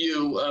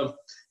debut of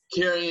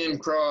Karrion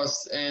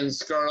Kross and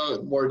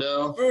Scarlett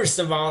Bordeaux. First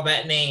of all,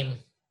 that name.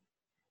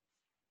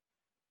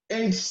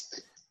 It's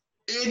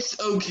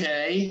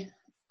okay.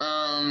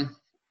 I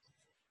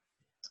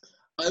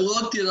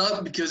looked it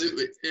up because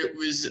it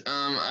was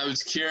I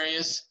was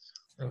curious.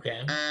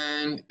 Okay.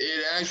 And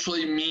it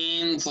actually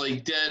means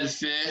like dead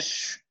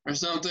fish or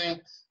something.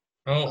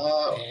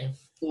 Oh, okay.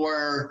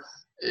 Or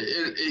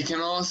it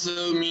can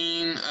also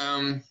mean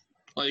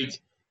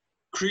like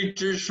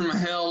creatures from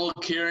hell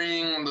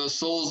carrying the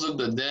souls of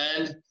the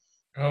dead.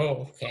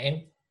 Oh,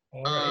 okay.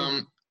 All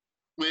right.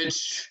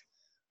 Which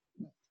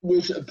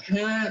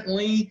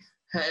apparently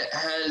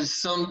has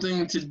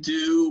something to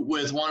do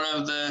with one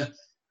of the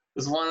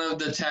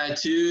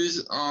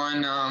tattoos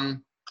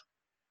on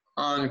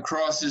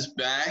Kross's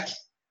back.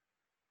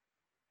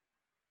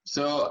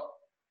 So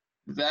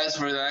that's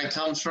where that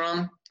comes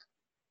from.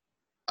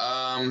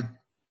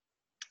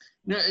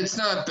 It's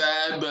not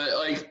bad, but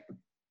like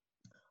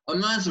I'm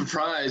not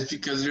surprised,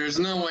 because there's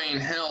no way in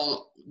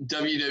hell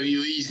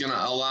WWE is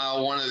gonna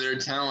allow one of their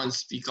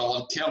talents to be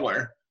called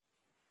Killer.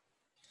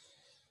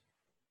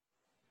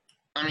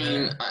 I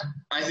mean,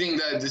 I think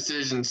that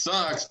decision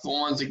sucks, but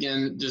once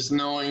again, just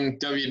knowing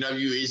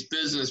WWE's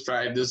business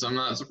practice, I'm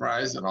not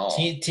surprised at all.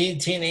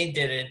 TNA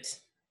did it.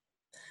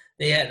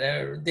 They had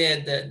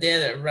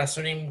a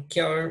wrestler named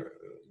Killer.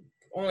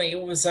 Only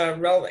it was a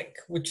Relic,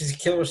 which is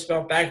Killer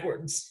spelled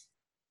backwards.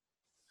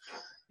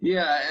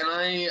 Yeah, and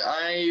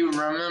I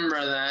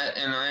remember that,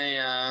 and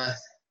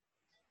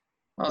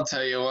I'll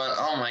tell you what.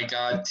 Oh my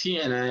God,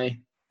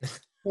 TNA.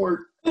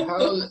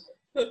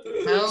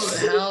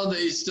 How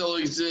they still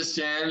exist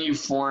in any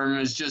form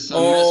is just a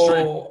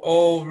mystery.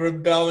 Oh,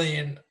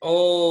 Rebellion.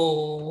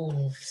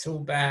 Oh, so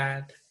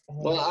bad.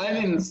 Well, I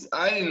didn't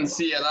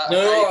see it.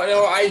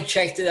 No, I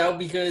checked it out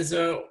because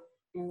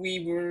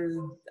we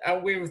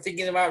were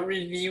thinking about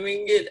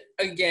reviewing it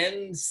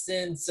again,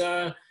 since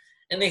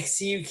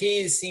NXT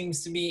UK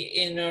seems to be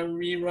in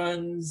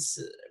reruns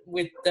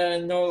with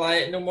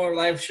no more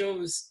live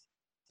shows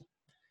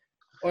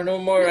or no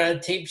more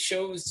tape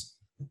shows.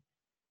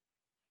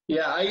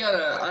 Yeah,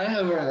 I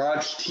haven't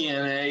watched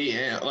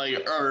TNA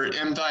or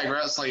Impact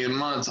Wrestling in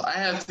months. I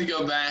have to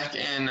go back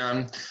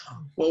and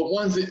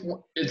once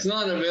it's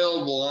not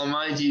available on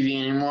my TV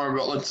anymore,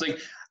 but let's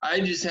like I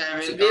just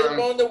haven't. It's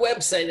available on the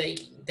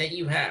website that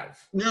you have.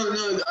 No,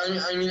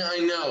 I mean I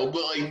know,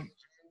 but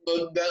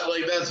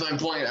that's my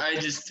point. I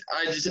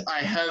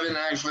haven't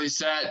actually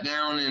sat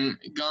down and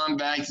gone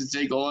back to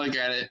take a look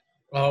at it.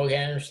 Oh,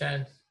 yeah, I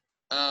understand.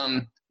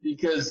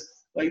 Because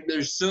like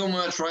there's so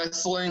much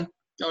wrestling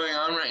going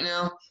on right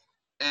now,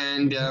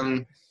 and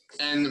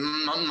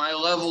my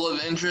level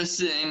of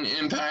interest in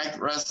Impact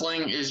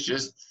Wrestling is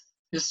just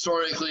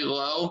historically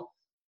low.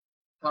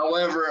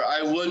 However,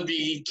 I would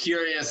be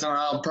curious, and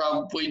I'll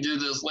probably do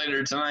this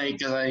later tonight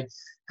because I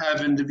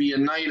happen to be a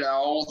night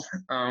owl.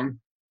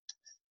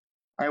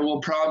 I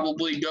will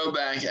probably go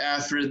back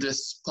after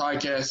this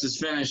podcast is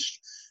finished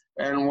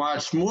and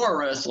watch more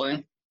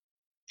wrestling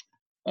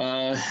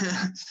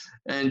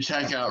and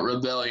check out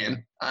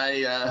Rebellion.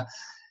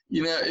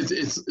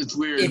 it's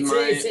weird.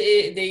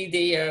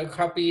 They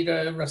copied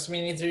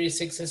WrestleMania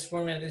 36's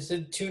format. It's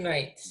 2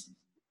 nights.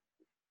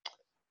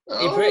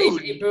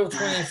 April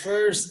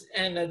 21st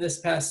and this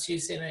past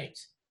Tuesday night.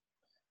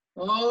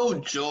 Oh,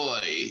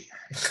 joy.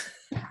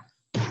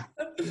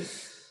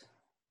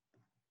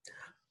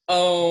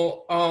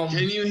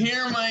 Can you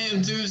hear my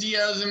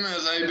enthusiasm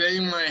as I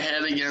bang my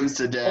head against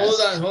the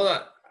desk? Hold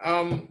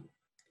on.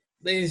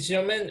 Ladies and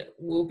gentlemen,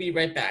 we'll be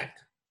right back.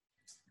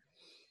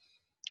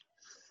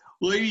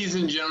 Ladies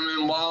and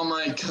gentlemen, while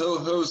my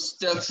co-host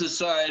steps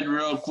aside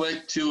real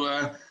quick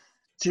to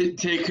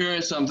take care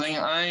of something,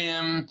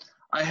 I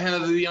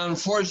have the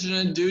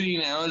unfortunate duty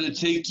now to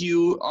take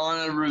you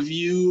on a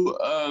review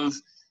of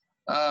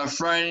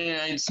Friday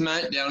Night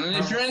SmackDown. And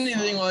if you're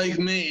anything like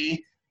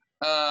me,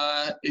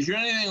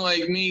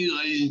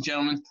 ladies and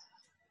gentlemen,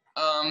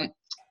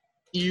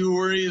 you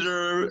were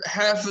either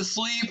half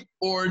asleep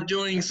or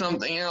doing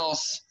something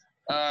else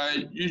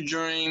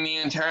during the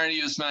entirety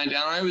of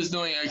SmackDown. I was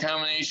doing a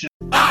combination.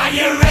 Are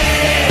you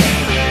ready?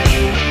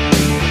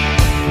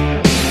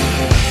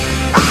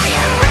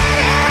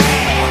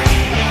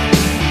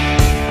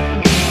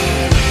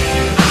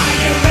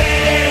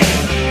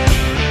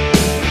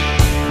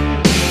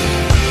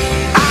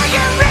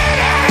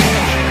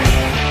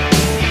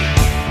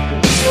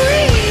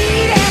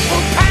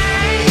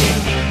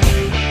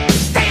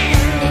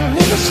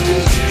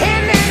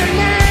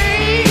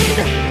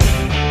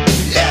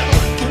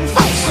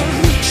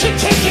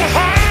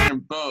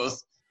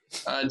 Both,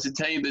 to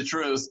tell you the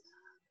truth.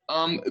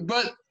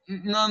 But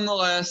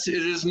nonetheless,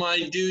 it is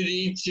my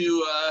duty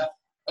to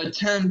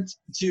attempt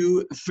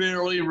to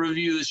fairly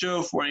review the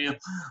show for you.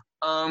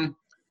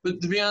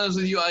 But to be honest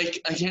with you, I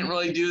can't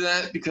really do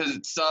that because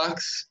it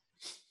sucks.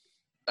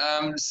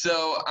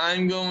 So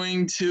I'm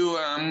going to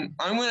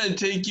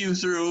take you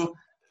through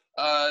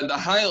the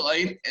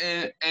highlight,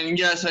 and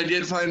yes, I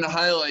did find a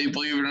highlight.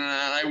 Believe it or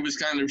not, I was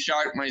kind of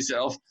shocked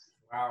myself.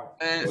 Wow.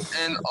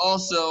 And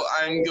also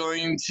I'm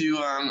going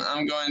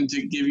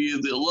to give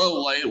you the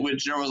low light,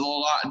 which there was a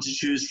lot to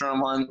choose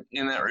from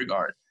in that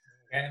regard.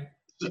 Okay.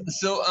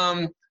 So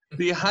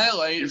the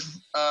highlight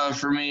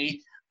for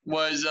me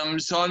was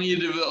Sonya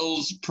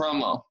Deville's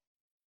promo.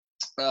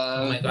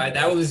 Oh my God,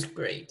 that was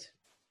great.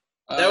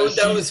 That was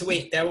during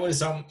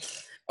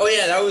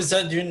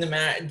the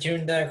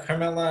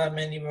Carmella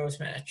Mandy Rose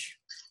match.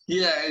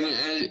 Yeah,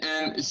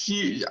 and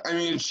she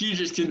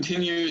just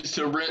continues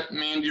to rip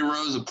Mandy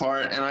Rose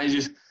apart, and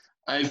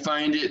I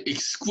find it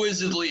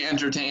exquisitely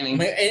entertaining.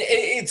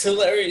 It's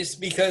hilarious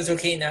because,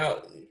 okay,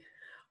 now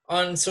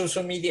on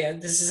social media,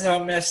 this is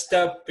how messed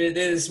up it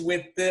is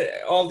with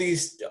all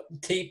these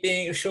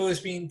shows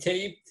being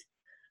taped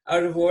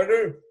out of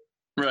order.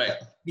 Right.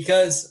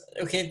 Because,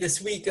 okay, this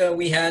week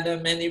we had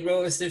Mandy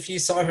Rose. If you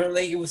saw her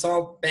leg, it was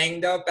all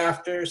banged up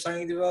after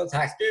Sonya Deville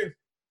attacked her.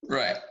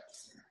 Right.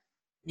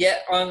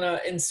 Yet on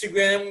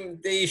Instagram,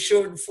 they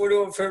showed a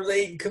photo of her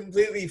leg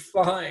completely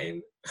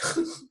fine.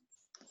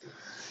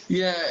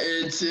 Yeah,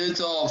 it's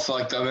all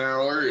fucked up.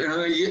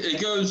 It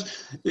goes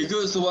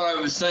to what I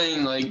was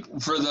saying. Like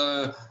for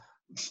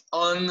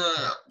on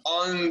the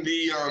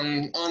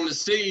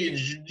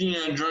stage,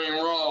 during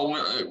Raw,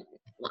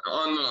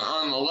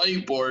 on the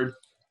light board,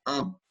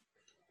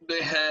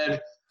 they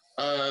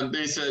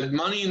said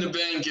Money in the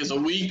Bank is a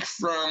week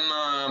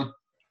from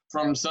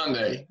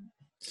Sunday.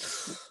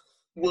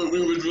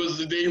 Which was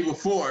the day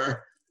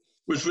before,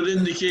 which would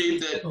indicate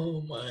that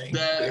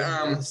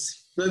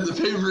that the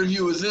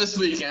pay-per-view was this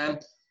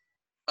weekend.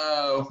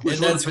 And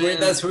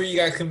that's where you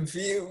got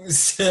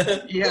confused.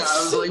 Yeah,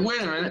 I was like,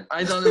 wait a minute,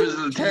 I thought it was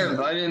the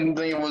 10th. I didn't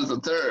think it was the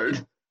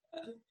 3rd.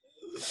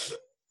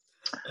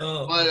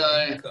 Oh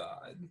my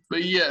God.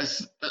 But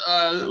yes,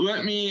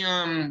 let me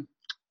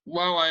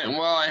while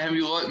I have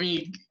you, let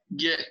me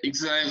get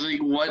exactly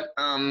what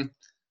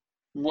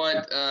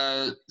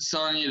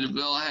Sonya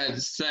Deville had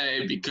to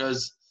say,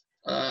 because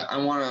I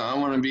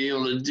want to be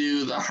able to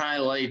do the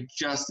highlight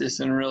justice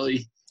and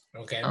really.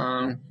 Okay.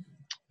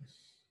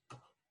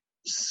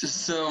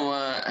 So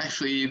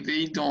actually,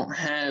 they don't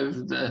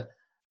have the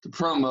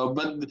promo,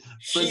 but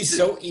she's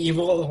so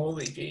evil.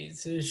 Holy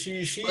Jesus,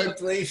 she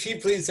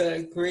plays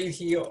a great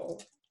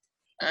heel.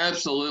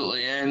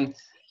 Absolutely, and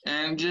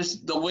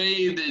just the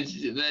way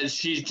that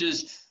she's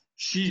just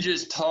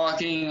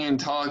talking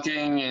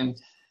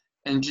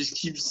and just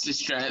keeps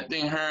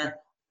distracting her,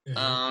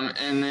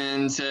 and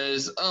then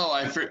says, "Oh,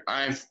 I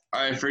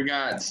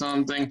forgot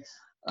something,"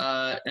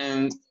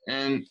 and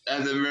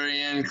at the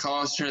very end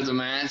cost her the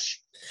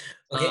match.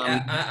 Okay,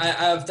 I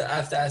have to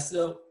ask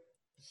though.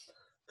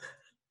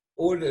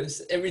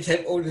 Otis, every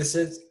time Otis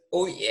says,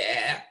 "Oh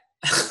yeah."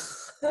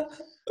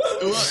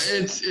 Well,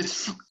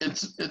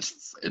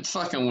 it's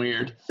fucking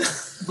weird,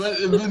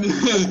 but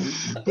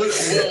like,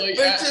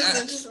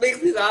 it just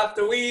makes me laugh.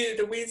 The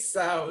way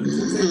sounds.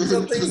 It's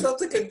like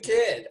something a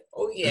kid.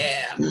 Oh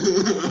yeah.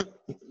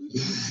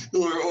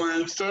 or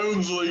it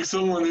sounds like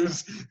someone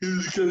who's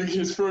getting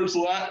his first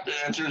lap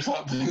dance or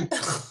something.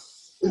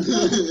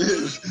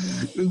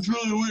 It's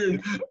really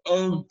weird.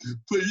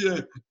 But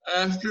yeah,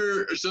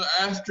 after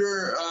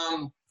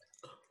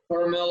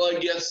Carmella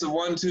gets the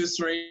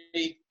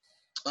 1-2-3,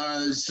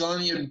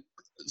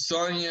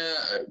 Sonya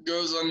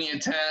goes on the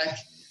attack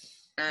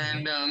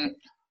and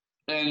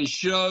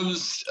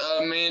shoves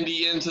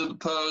Mandy into the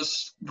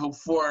post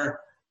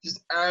before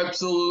just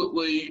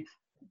absolutely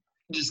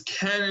just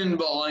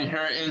cannonballing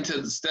her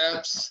into the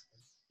steps.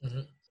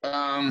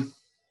 Mm-hmm.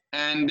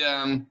 And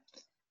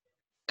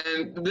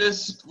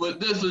this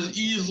was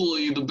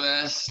easily the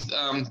best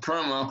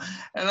promo.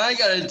 And I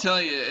gotta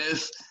tell you,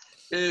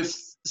 if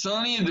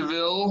Sonya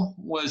Deville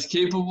was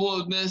capable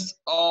of this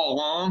all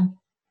along,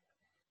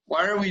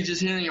 why are we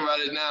just hearing about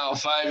it now,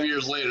 5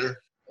 years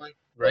later? Like,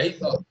 right?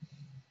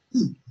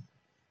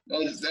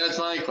 That's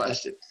my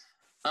question.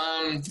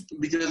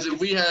 Because if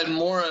we had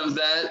more of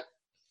that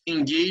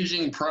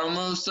engaging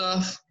promo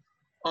stuff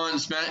on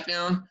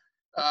SmackDown,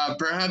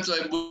 perhaps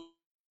I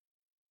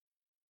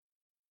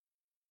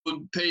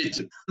would pay it.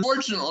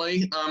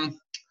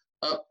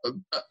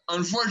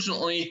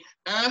 Unfortunately,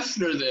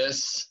 after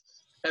this,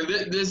 and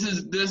this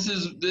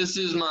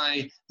is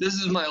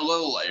my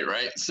low light,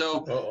 right?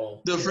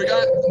 So the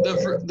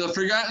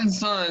Forgotten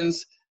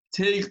Sons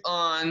take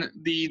on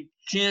the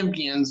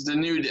champions, the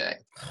New Day.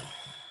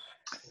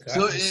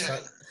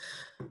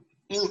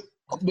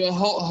 But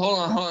hold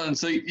on.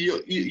 So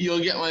you'll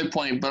get my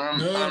point. But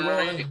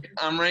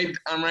I'm right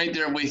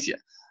there with you,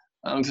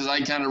 because I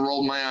kind of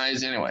rolled my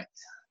eyes anyway.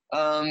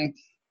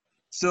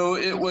 So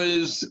it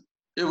was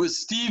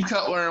Steve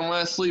Cutler and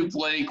Wesley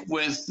Blake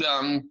with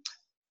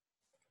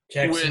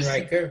Jackson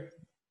Riker.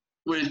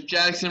 With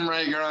Jackson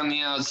Riker on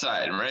the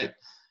outside, right?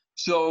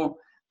 So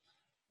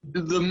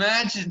the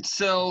match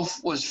itself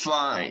was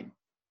fine,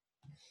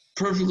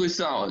 perfectly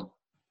solid.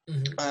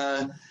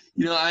 Mm-hmm.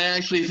 I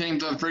actually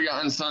think the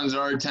Forgotten Sons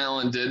are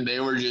talented. They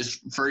were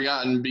just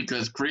forgotten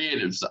because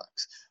creative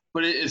sucks.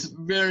 But it's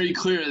very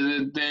clear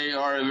that they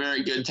are a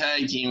very good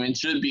tag team and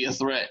should be a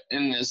threat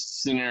in this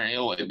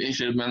scenario, like they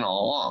should have been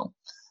all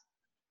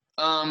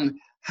along.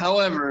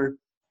 However,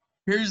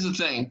 here's the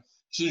thing.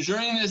 So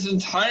during this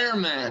entire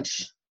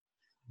match,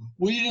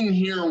 we didn't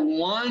hear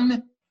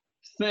one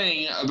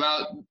thing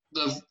about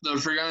the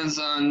Forgotten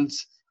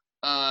Sons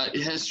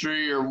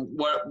history or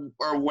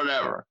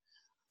whatever.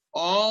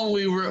 All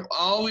we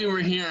were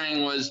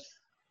hearing was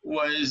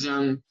Miz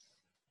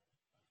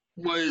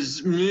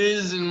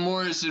and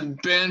Morrison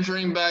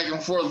bantering back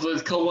and forth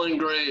with Cullen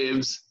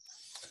Graves,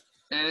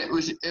 and it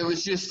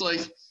was just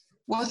like,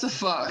 what the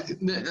fuck?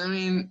 I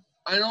mean,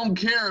 I don't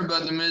care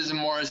about the Miz and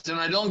Morrison.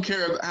 I don't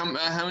care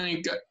about how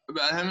many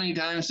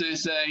times they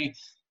say,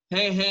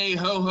 hey,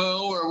 ho,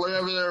 ho, or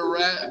whatever their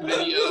rap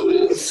video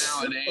is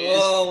nowadays.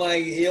 Oh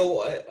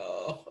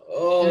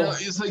my,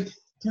 it's like,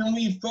 can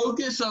we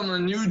focus on the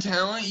new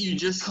talent you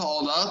just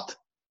called up,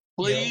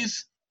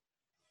 please?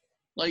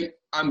 Yeah. Like,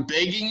 I'm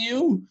begging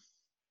you.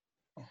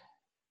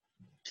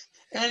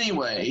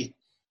 Anyway,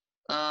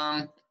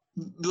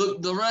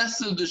 the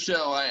rest of the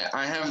show,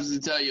 I have to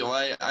tell you,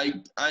 I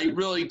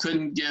really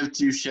couldn't give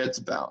two shits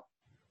about.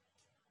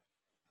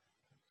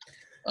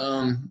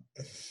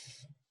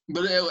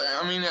 But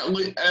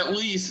at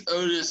least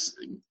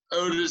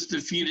Otis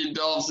defeated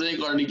Dolph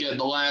Ziggler to get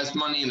the last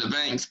Money in the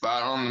Bank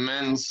spot on the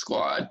men's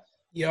squad.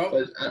 Yep.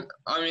 But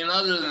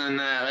other than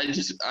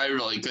that, I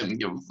really couldn't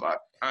give a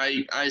fuck.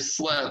 I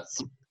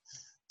slept.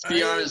 To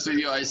be honest with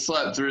you, I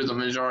slept through the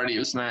majority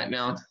of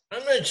SmackDown.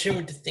 I'm not sure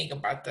what to think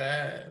about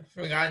the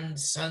Forgotten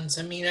Sons.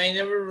 I mean, I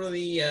never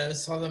really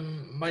saw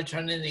them much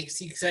on NXT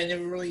because I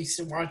never really used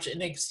to watch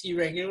NXT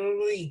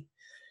regularly.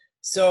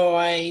 So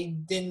I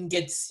didn't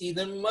get to see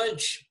them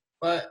much.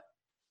 But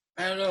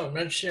I don't know. I'm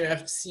not sure. I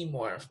have to see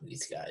more from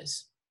these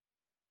guys.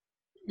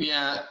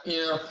 Yeah,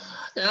 and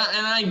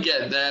I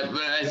get that,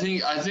 but I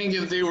think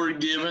if they were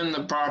given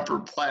the proper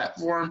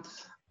platform,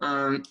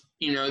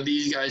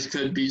 these guys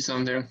could be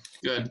something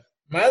good.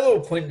 My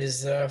little point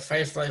is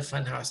Firefly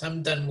Funhouse.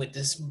 I'm done with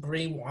this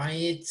Bray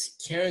Wyatt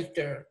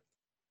character.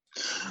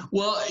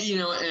 Well,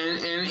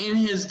 and in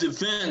his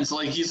defense,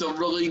 like, he's a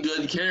really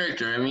good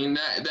character. I mean,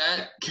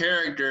 that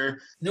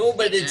character. No,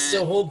 but it's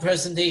the whole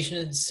presentation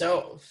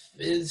itself.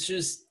 It's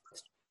just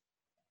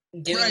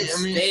getting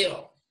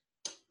stale.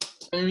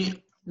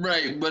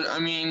 Right, but I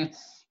mean,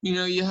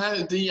 you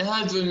have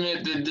to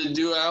admit that the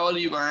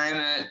duality behind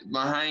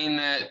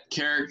that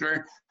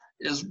character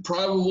is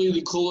probably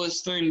the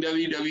coolest thing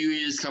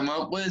WWE has come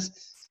up with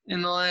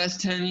in the last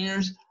 10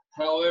 years.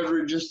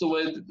 However, just the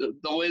way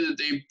that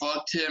they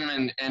booked him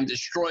and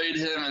destroyed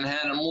him and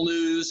had him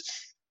lose,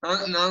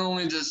 not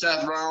only to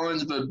Seth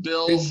Rollins but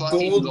Bill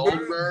fucking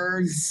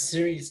Goldberg.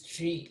 Serious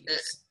cheese.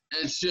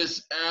 It's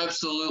just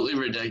absolutely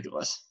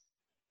ridiculous.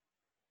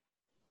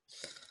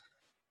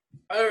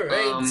 All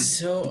right,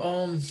 so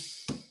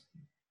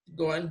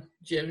go on.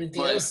 Do you have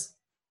anything else?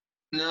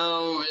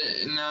 No,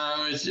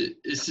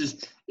 it's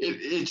just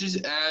it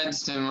just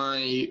adds to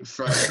my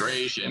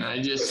frustration. All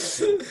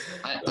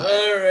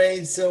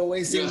right, so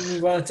we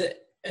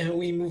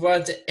move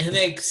on to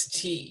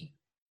NXT.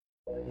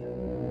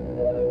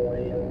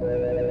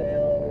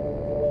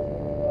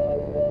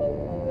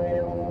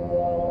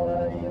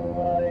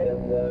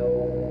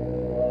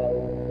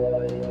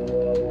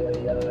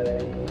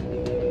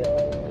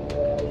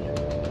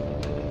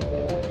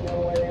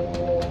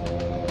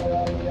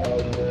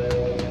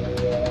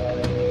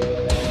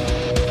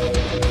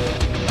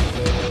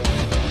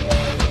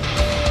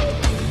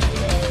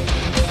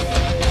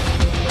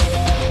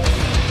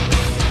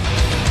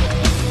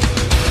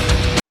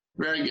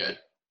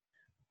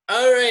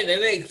 All right,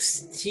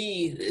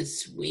 NXT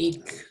this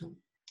week.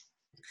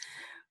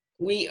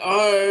 We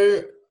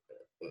are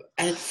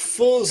at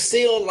Full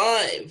Sail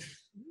Live.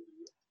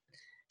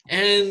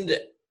 And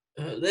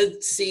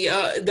let's see,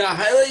 the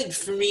highlight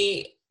for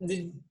me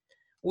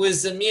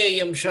was the Mia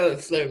Yim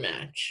Charlotte Flair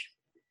match.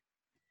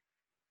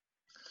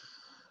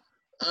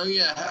 Oh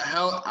yeah,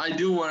 how I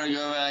do want to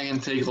go back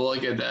and take a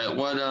look at that.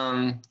 What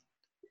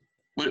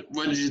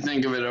did you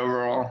think of it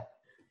overall?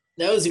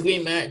 That was a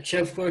great match.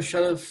 Of course,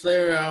 Charlotte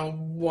Flair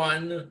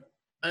won.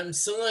 I'm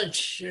still not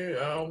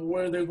sure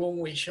where they're going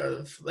with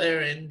Charlotte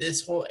Flair and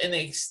this whole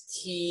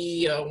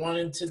NXT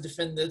wanting to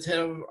defend the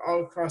title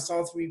all across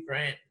all three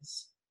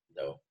brands,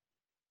 though.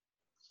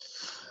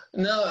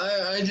 No,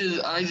 I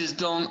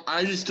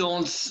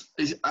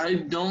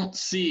don't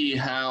see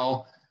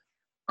how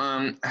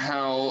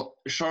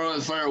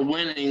Charlotte Flair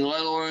winning,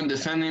 let alone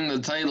defending the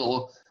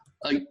title,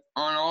 like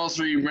on all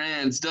three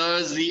brands,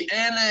 does the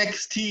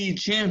NXT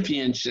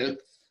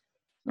Championship.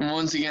 And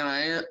once again,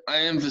 I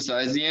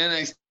emphasize the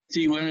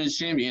NXT Women's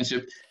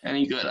Championship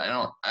any good. I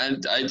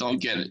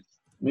don't get it.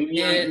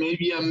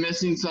 Maybe I'm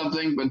missing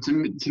something, but to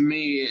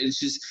me,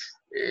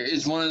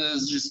 it's one of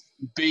those just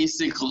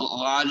basic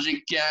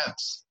logic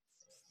gaps.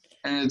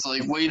 And it's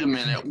like, wait a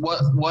minute,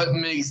 what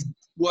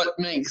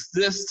makes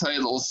this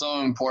title so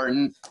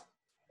important?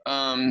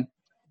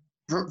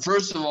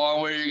 First of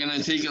all, where you're going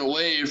to take it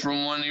away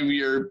from one of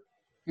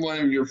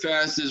your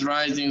fastest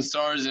rising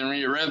stars in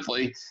Rhea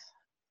Ripley,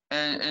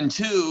 and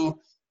two,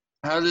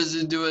 how does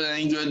it do it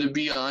any good to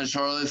be on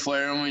Charlotte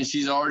Flair when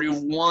she's already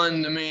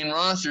won the main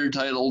roster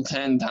title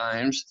 10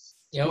 times?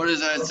 Yep. What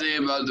does that say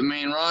about the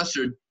main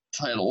roster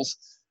titles?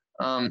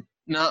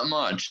 Not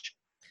much.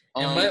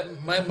 And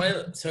my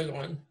second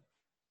one.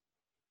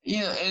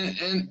 Yeah,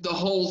 and the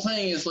whole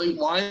thing is like,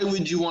 why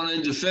would you want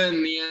to defend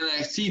the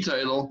NXT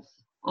title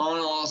on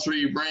all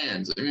three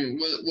brands? I mean,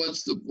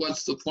 what's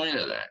the point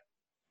of that?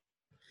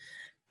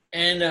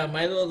 And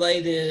my little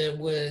light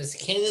was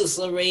Candice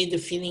LeRae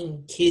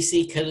defeating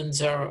Casey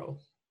Catanzaro.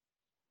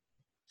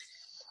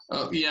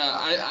 Oh yeah,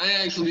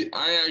 I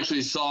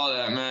actually saw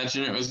that match,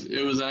 and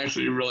it was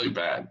actually really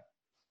bad.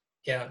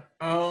 Yeah.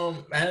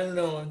 I don't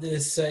know,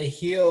 this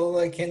heel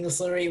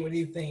Candice LeRae, what do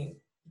you think?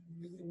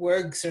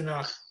 Works or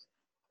not?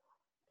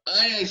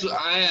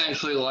 I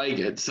actually like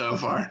it so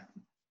far.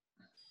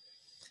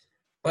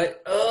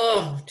 But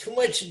too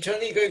much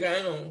Johnny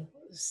Gargano.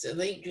 So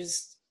they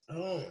just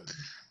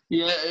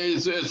Yeah,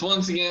 it's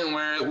once again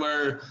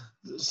where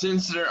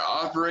since they're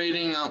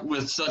operating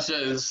with such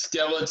a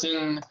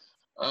skeleton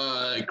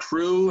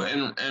crew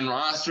and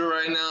roster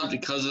right now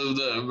because of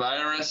the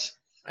virus.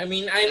 I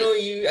mean, I know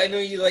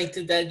you liked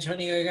that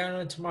Johnny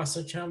Gargano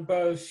Tommaso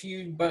Ciampa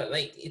feud, but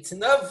like it's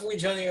enough with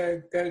Johnny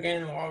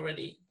Gargano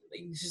already.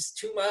 Like it's just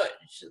too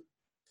much.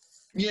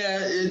 Yeah,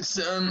 it's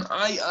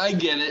I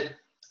get it.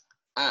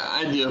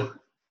 I do.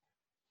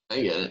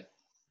 I get it.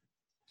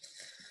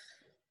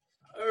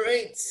 All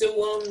right,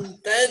 so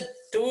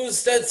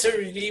that's a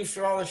review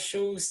for all the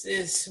shows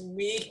this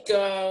week.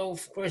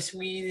 Of course,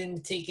 we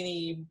didn't take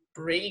any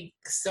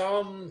breaks.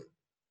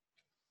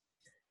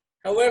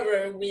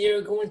 However, we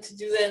are going to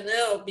do that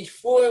now.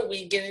 Before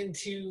we get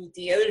into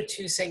the other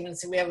two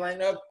segments that we have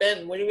lined up,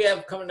 Ben, what do we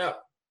have coming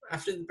up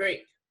after the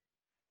break?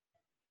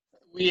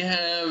 We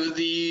have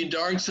the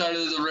Dark Side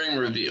of the Ring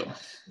review.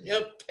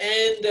 Yep,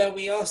 and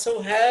we also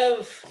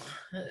have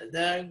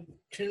the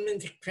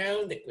Tournament to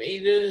Crown the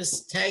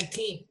Greatest Tag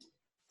Team.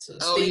 So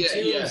stay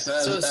tuned. Yes,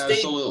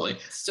 absolutely.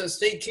 So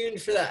stay tuned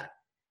for that.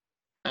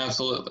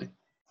 Absolutely.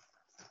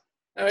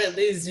 All right,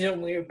 ladies and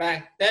gentlemen, we're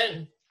back.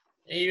 Ben,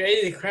 are you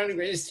ready to crown the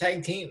Greatest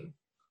Tag Team?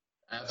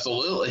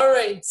 Absolutely. All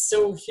right,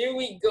 so here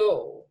we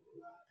go.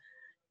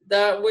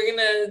 We're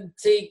gonna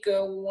take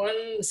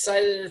one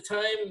side at a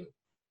time.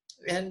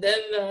 And then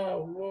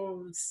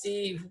we'll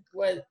see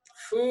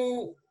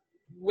who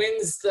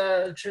wins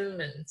the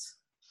tournament.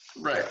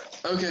 Right.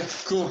 Okay,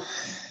 cool.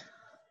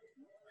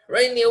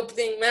 Right in the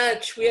opening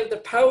match, we have the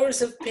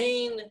Powers of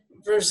Pain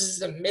versus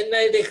the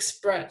Midnight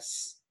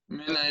Express.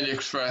 Midnight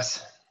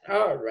Express.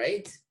 All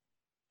right.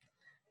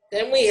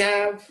 Then we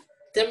have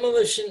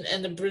Demolition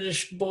and the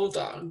British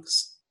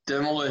Bulldogs.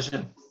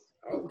 Demolition.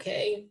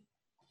 Okay.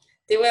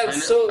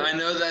 I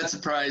know that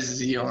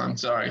surprises you. I'm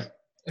sorry.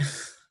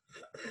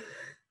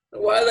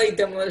 Well, I like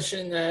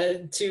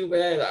Demolition too, but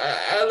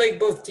I like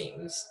both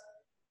teams.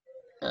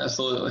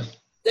 Absolutely.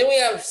 Then we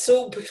have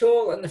Soul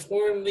Patrol and the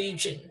Foreign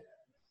Legion.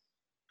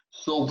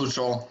 Soul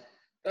Patrol.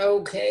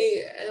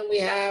 Okay, and we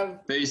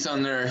have... Based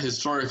on their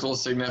historical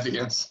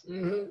significance.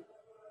 Mm-hmm.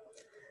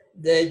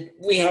 That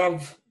we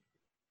have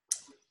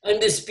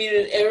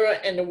Undisputed Era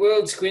and the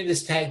World's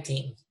Greatest Tag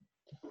Team.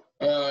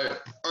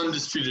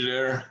 Undisputed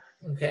Era.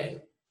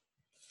 Okay.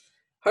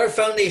 Heart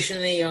Foundation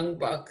and the Young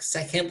Bucks.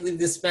 I can't believe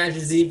this match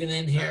is even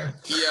in here.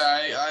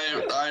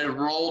 Yeah, I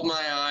rolled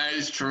my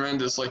eyes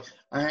tremendously.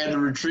 I had to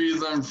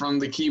retrieve them from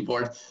the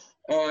keyboard.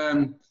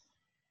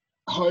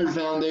 Heart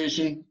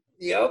Foundation.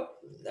 Yep.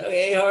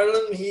 Okay,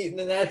 Harlem Heat and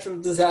the Natural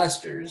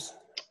Disasters.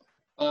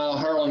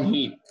 Harlem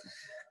Heat.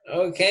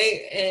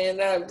 Okay, and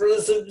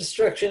Brothers of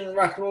Destruction and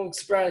Rock and Roll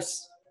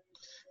Express.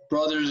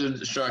 Brothers of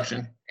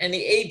Destruction. And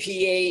the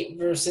APA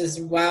versus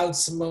Wild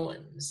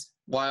Samoans.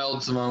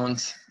 Wild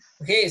Samoans.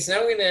 Okay, so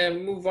now we're going to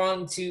move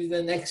on to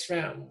the next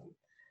round.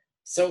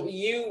 So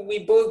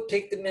we both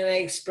picked the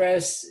Midnight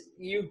Express.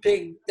 You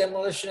picked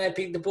Demolition. I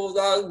picked the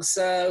Bulldogs.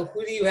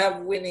 Who do you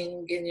have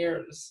winning in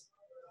yours?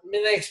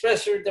 Midnight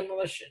Express or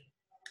Demolition?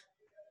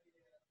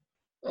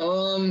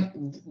 I'd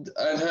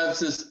have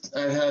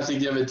to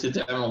give it to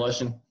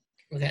Demolition.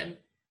 Okay.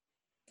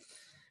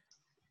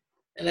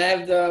 And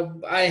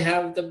I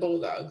have the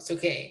Bulldogs.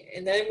 Okay.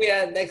 And then we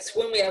have next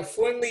one. We have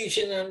Foreign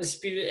Legion and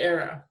Undisputed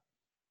Era.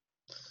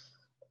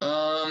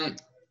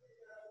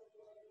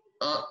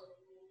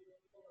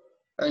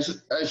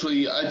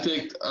 Actually, I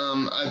picked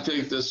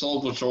the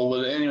Soul Patrol,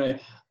 but anyway,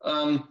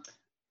 I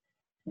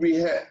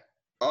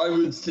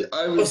would still.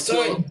 I'm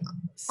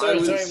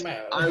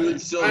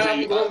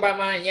going by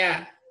mine.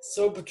 Yeah,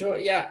 Soul Patrol.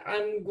 Yeah,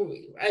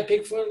 I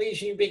picked Foreign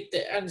Legion. You picked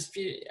the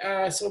Undisputed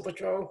Soul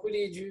Patrol. Who do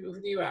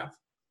you have?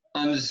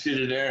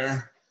 Undisputed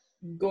Era.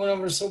 Going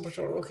over Soul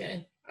Patrol.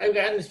 Okay, I've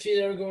got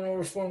Undisputed Era going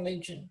over Foreign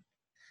Legion.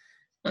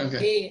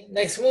 Okay.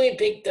 Next one we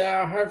picked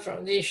Heart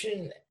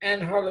Foundation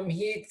and Harlem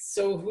Heat.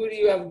 So who do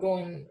you have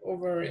going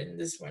over in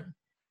this one?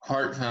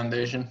 Heart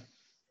Foundation.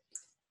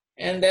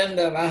 And then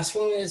the last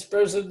one is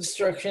Brothers of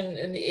Destruction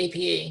and the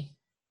APA.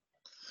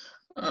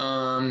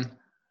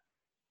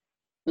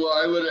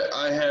 Well,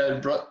 I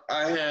had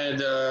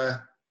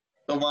the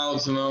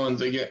Wild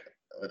Samoans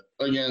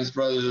against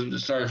Brothers of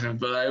Destruction,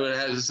 but I would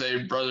have to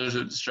say Brothers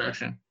of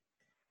Destruction.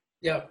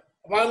 Yep.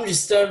 Well, I'm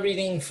just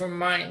reading from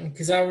mine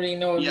because I already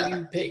know what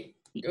you picked.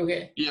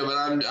 Okay. Yeah, but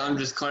I'm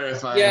just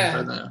clarifying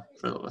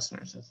for the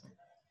listeners.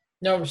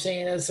 No, I'm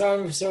saying that.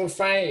 So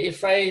if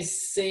I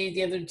say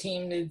the other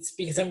team, it's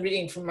because I'm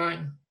reading from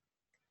mine.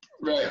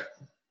 Right.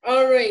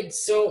 All right.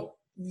 So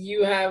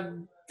you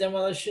have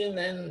Demolition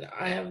and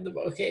I have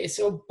okay.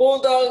 So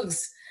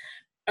Bulldogs,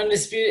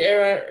 Undisputed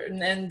Era,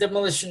 and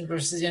Demolition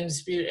versus the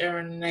Undisputed Era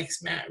in the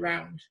next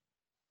round.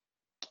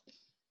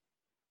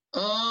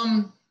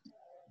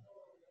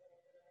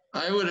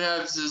 I would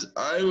have to say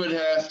I would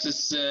have to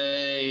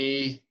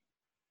say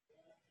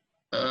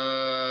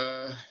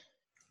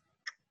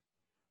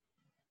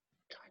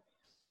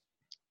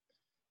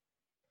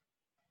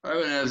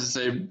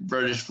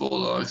British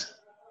Bulldogs.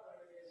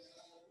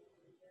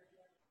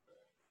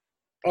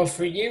 Oh,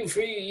 for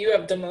you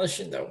have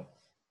Demolition though.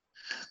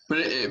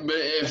 But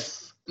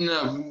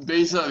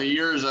based off of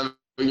yours, I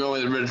would go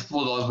with the British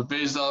Bulldogs. But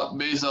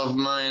based off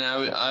mine,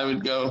 I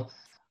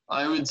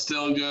would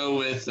still go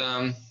with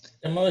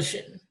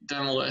Demolition.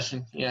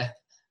 Demolition, yeah.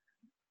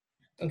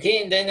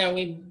 Okay, and then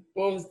we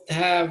both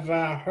have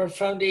Heart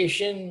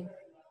Foundation,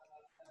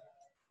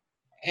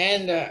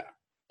 and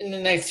in the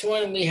next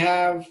one we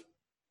have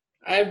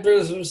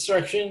Brothers of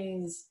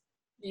Destructions.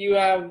 You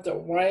have the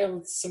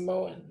Wild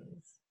Samoans.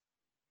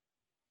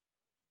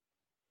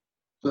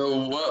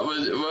 So what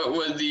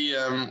would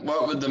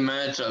the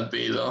matchup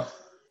be though?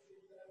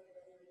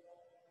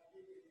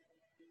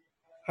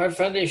 Heart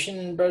Foundation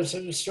and Brothers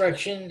of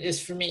Destruction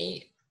is for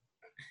me,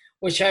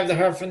 which have the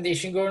Heart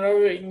Foundation going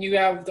over, and you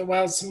have the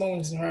Wild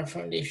Samoans and Heart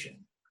Foundation.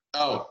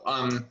 Oh,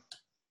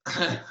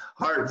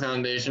 Heart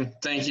Foundation.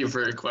 Thank you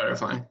for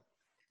clarifying.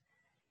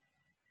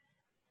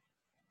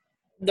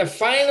 The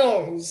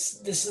finals.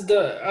 This is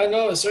the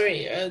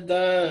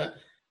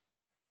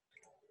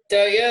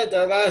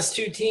last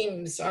two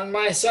teams. On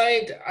my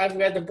side, I've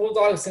got the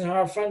Bulldogs and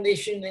Heart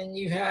Foundation, and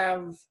you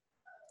have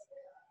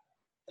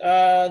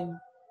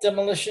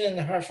Demolition and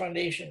the Heart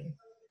Foundation.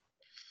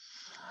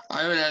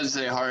 I would have to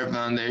say Heart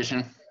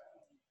Foundation.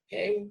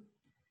 Okay.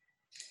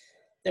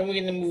 Then we're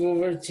going to move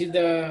over to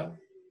the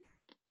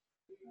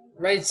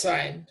right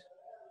side.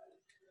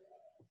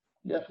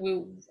 Yep.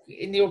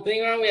 In the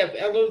opening round, we have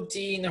LOD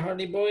and the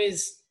Hardy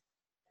Boys.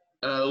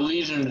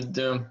 Legion of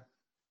Doom.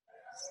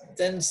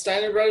 Then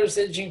Steiner Brothers,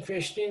 Edge and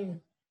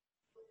Christian.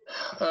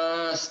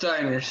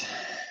 Steiners.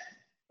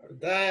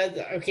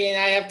 Okay,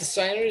 and I have the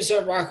Steiners,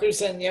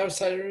 Rockers, and the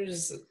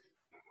Outsiders.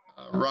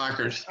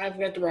 Rockers. I've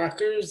got the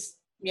Rockers.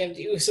 We have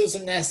the Usos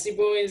and Nasty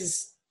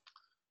Boys.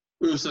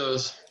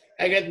 Usos.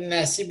 I got the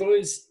Nasty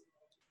Boys.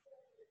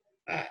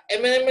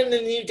 Eminem and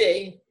the New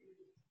Day.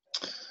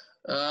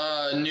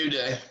 New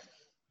Day.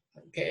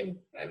 Okay,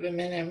 I have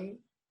Eminem.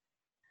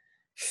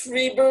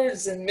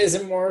 Freebirds and Miz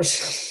and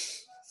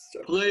Morris.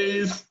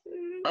 Please.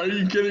 Are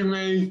you kidding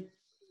me?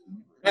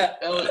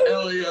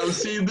 Elio,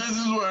 see, this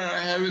is where I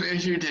have an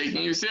issue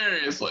taking you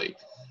seriously.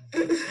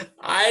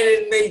 I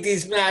didn't make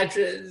these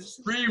matches.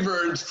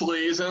 Freebirds,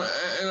 please, and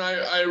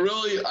I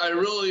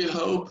really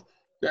hope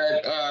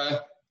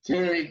that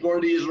Terry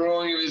Gordy is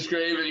rolling in his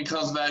grave and he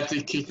comes back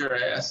to kick her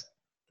ass.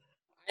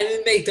 I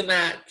didn't make the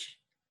match.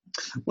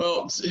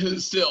 Well,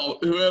 still,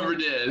 whoever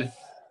did.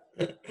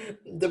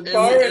 The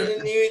Bar and the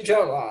New Age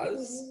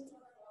Outlaws.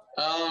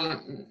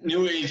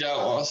 New Age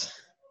Outlaws.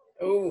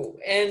 Oh,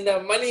 and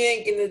Money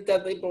Inc. and the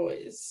Dudley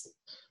Boys.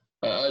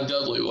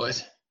 Dudley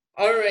Boys.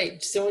 All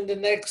right. So in the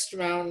next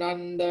round,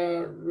 in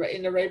the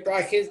right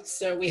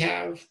brackets, we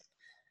have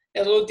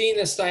LOD and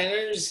the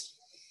Steiners.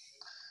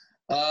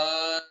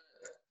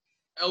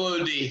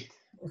 LOD.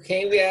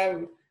 Okay, we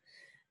have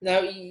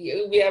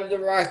the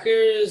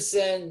Rockers,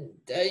 and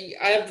I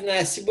have the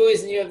Nasty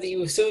Boys, and you have the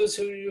Usos.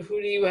 Who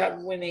do you have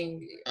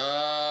winning?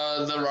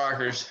 The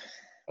Rockers.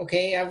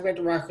 Okay, I've got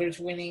the Rockers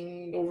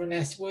winning over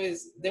Nasty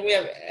Boys. Then we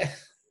have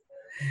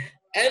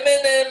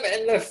Eminem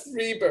and the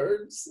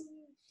Freebirds.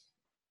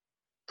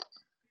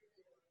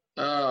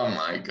 Oh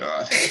my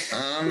God.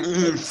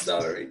 I'm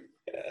sorry.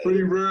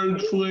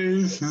 Freebirds,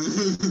 please.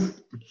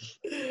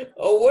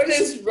 Oh, what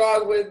is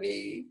wrong with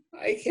me?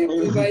 I can't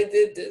believe I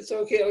did this.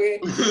 Okay.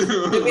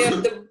 Then we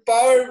have the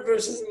Bar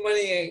versus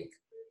Money Inc.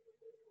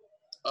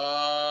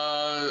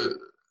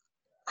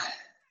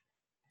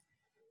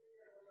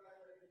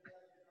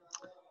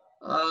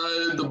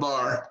 The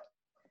Bar.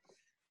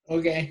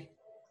 Okay.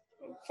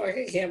 Fuck,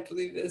 I can't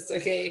believe this.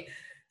 Okay.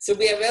 So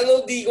we have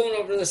LOD going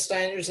over the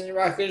Steiners and the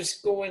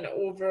Rockers going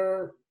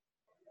over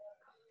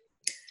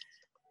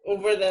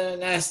the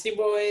Nasty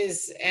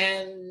Boys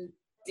and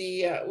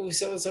the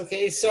Usos.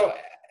 Okay. So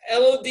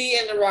LOD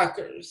and the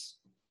Rockers.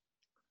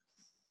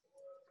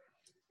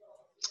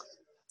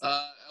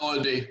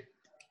 LOD.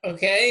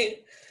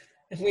 Okay.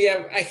 We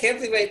have, I can't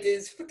believe I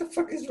did this. What the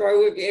fuck is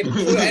wrong with me?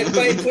 I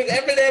put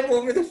Eminem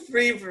over the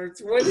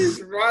Freebirds. What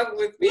is wrong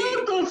with me?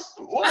 What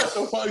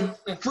the fuck?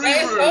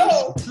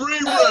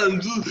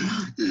 Freebirds.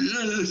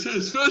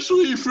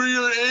 Especially for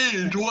your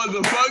age. What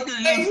the fuck are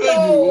you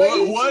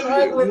thinking?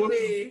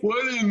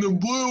 What in the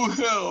blue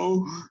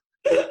hell?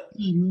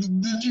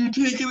 Did you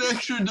take an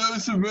extra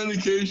dose of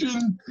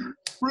medication?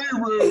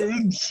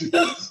 Freebirds.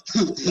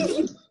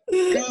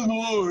 Good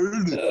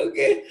Lord.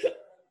 Okay.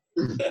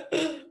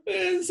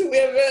 So we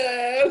have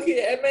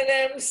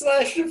Eminem /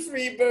 the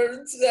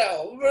Freebirds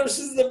now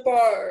versus the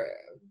Bar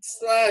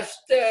 /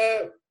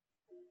 the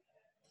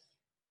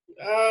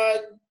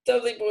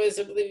Dudley Boys.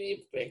 I believe you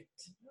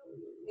picked.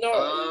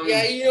 No,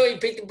 you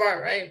picked the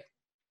Bar, right?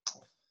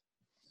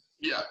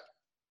 Yeah.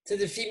 To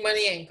defeat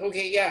Money Inc.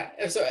 Okay, yeah.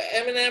 So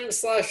Eminem /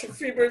 the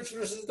Freebirds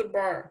versus the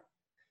Bar.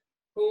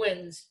 Who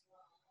wins?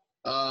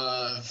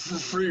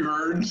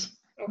 Freebirds.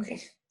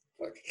 Okay.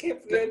 I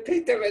can't believe I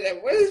picked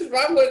Eminem. What is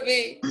wrong with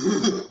me?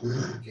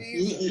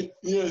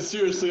 Yeah,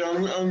 seriously,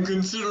 I'm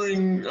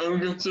considering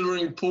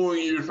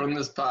pulling you from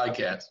this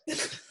podcast.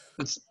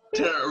 It's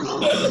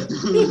terrible.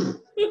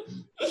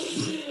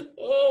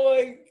 Oh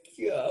my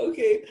God.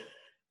 Okay.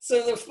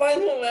 So the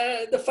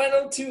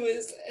final two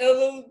is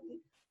the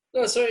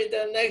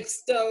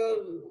next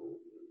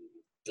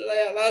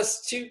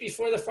last two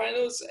before the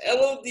finals,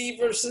 LOD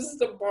versus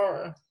the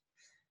Bar.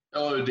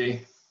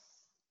 LOD.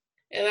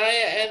 And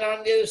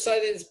on the other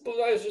side is Blue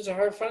Lives versus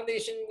Heart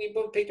Foundation. We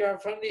both picked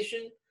Heart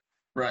Foundation.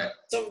 Right.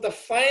 So the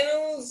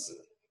finals,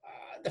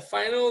 the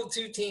final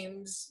two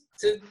teams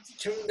to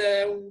determine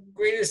the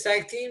greatest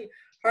tag team,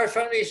 Heart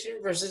Foundation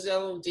versus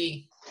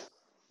LOD.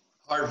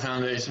 Heart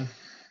Foundation.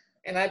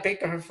 And I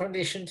picked the Heart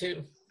Foundation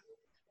too.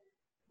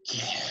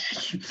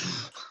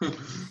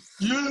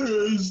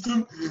 Yes.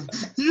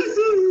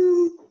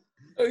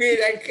 Okay,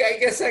 I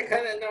guess I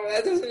kind of know.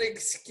 That doesn't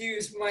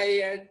excuse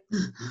my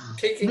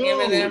picking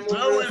Eminem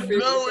over the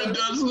No, it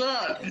does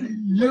not.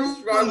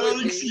 You are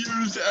not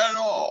excused at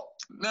all.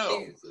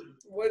 No.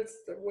 What is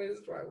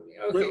wrong with me?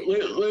 Okay.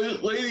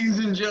 Ladies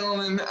and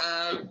gentlemen,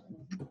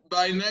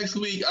 by next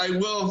week, I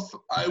will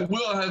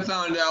have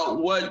found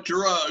out what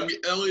drug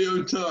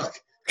Elio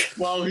took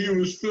while he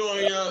was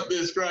filling out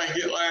this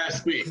bracket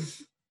last week.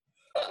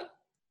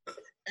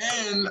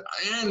 And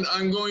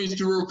I'm going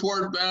to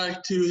report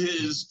back to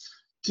his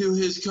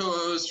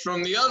co-host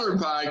from the other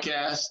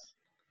podcast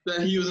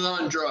that he was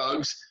on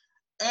drugs,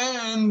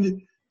 and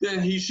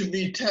that he should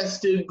be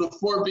tested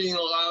before being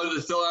allowed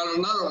to fill out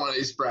another one of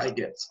these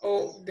brackets.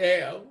 Oh,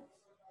 damn.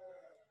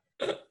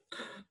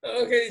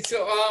 Okay,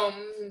 so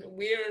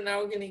we are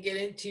now going to get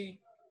into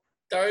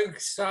Dark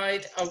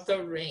Side of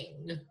the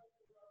Ring.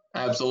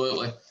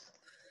 Absolutely.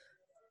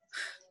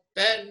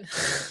 Ben.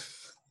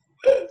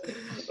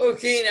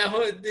 Okay, now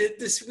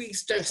this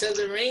week's Dark Side of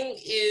the Ring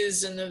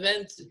is an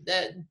event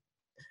that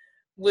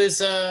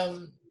was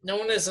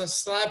known as a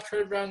slap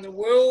heard around the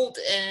world,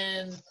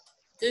 and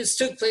this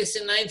took place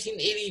in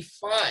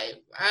 1985.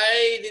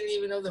 I didn't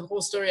even know the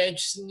whole story. I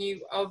just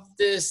knew of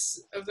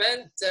this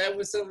event. I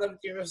was 11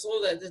 years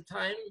old at the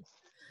time.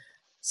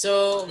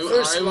 So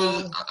first of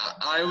all,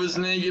 I was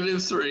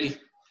 -3.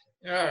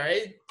 All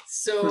right.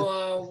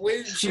 So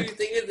what did you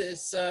think of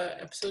this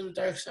episode of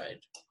Dark Side?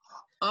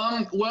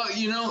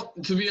 Well,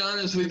 to be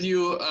honest with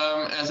you,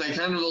 as I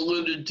kind of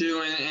alluded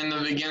to in the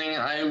beginning,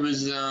 I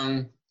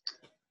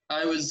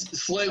was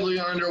slightly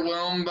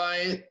underwhelmed by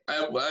it.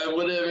 I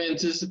would have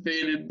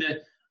anticipated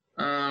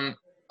a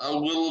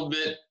little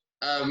bit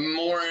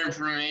more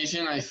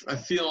information. I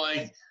feel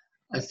like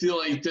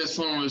this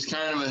one was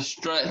kind of a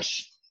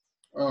stretch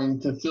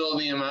to fill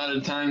the amount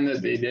of time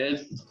that they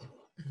did.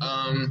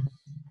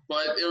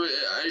 But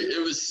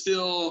it was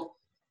still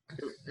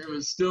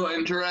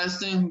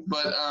interesting.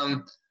 But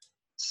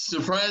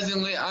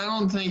surprisingly, I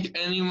don't think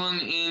anyone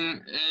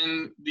in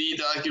the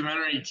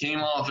documentary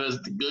came off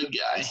as the good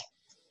guy.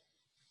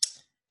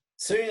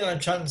 So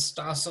John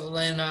Stossel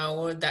and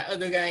that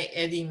other guy,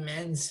 Eddie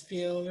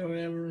Mansfield or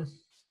whatever.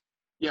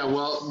 Yeah,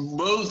 well,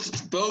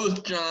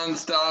 both John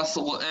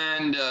Stossel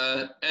and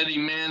Eddie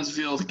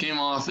Mansfield came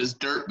off as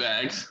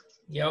dirtbags.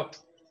 Yep.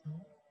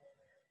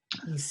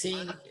 You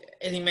see,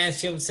 Eddie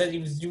Mansfield said he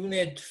was doing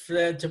it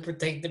to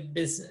protect the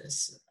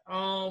business.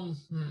 I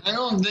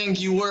don't think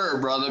you were,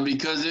 brother,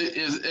 because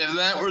if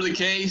that were the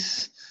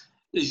case,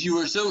 if you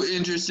were so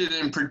interested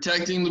in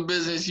protecting the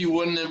business, you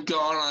wouldn't have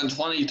gone on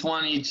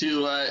 2020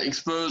 to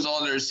expose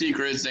all their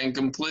secrets and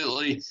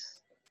completely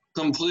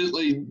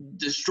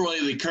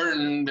destroy the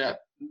curtain that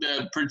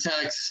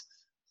protects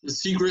the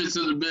secrets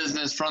of the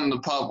business from the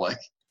public.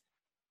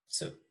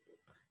 So,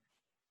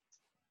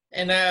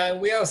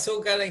 and we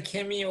also got a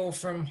cameo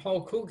from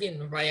Hulk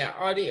Hogan via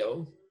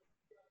audio.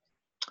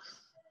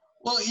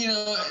 Well,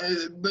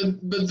 but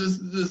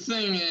the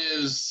thing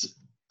is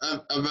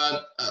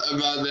about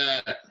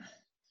that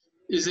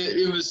is that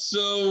it was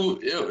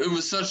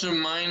such a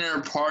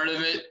minor part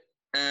of it,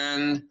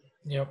 and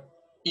yep.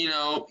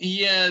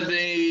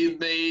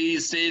 They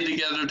stayed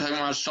together talking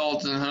about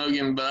Schultz and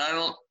Hogan, but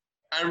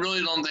I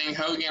really don't think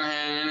Hogan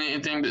had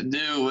anything to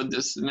do with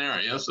this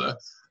scenario. So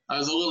I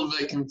was a little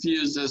bit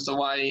confused as to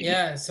why.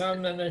 Yeah, so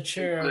I'm not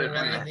sure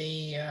why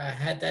they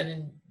had that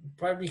in.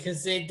 Probably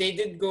because they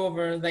did go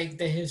over like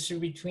the history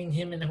between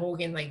him and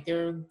Hogan, like they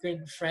were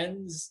good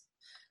friends,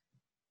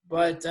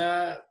 but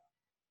that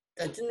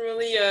didn't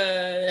really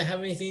have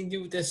anything to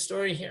do with this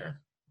story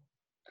here.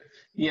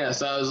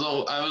 Yes, I was a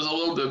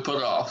little bit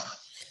put off.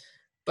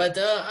 But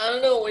I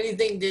don't know. What do you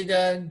think? Did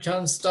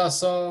John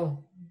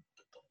Stossel?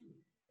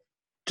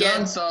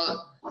 John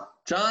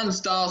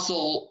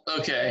Stossel.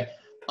 Okay.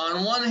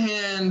 On one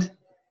hand,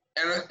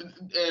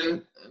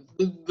 and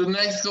the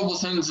next couple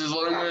sentences,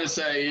 what I'm going to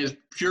say is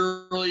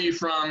purely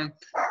from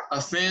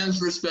a fan's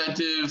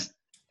perspective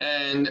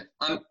and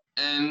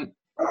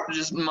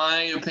just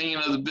my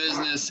opinion of the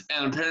business.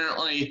 And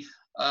apparently,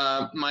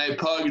 my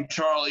pug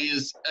Charlie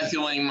is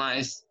echoing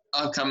my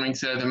upcoming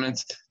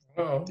sentiments.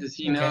 Because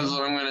he knows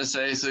what I'm going to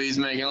say, so he's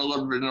making a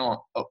little bit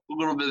of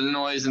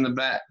noise in the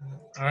back.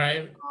 All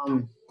right.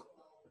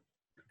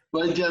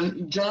 But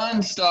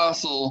John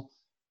Stossel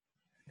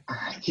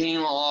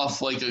came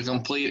off like a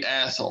complete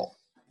asshole,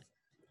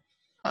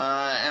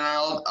 and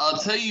I'll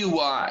tell you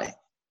why.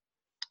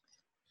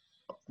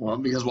 Well,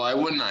 because why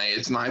wouldn't I?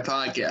 It's my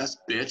podcast,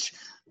 bitch.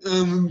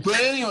 But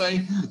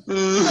anyway.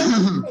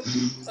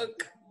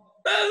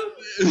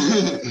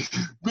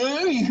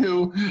 But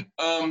anywho,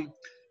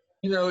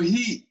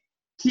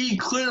 he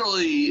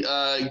clearly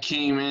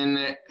came in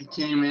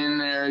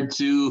there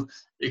to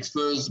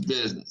expose the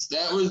business.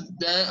 That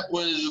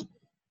was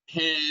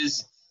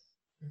his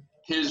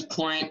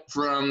point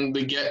from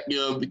the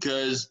get-go,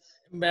 because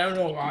but I don't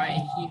know why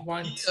he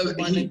wanted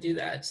to do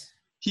that.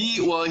 He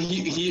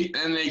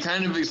and they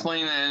kind of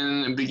explained that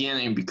in the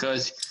beginning,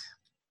 because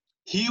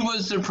he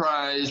was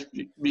surprised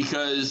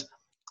because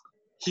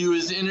he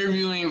was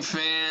interviewing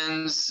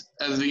fans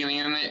at the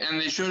beginning,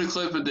 and they showed a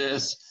clip of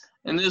this.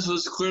 And this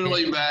was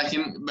clearly back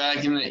in the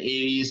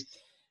 80s,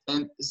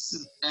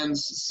 and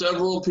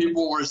several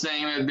people were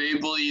saying that they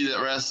believed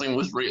that wrestling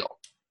was real.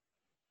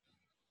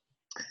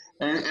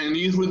 And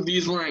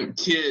these weren't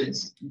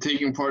kids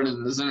taking part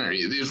in this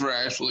interview; these were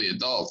actually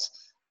adults.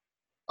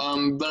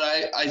 But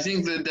I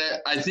think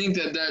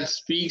that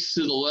speaks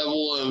to the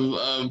level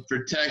of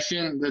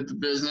protection that the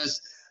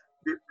business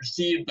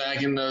received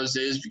back in those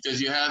days, because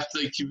you have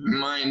to keep in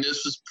mind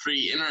this was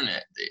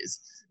pre-internet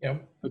days.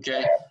 Yep.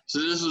 Okay, so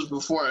this was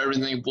before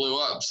everything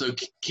blew up. So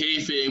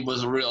kayfabe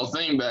was a real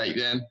thing back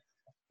then,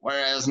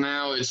 whereas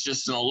now it's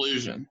just an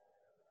illusion.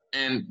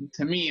 And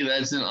to me,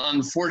 that's an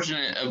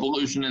unfortunate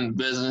evolution in the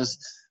business,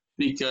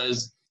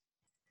 because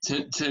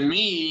to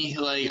me,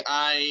 like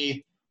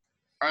I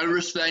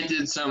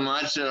respected so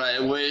much that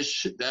I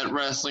wish that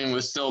wrestling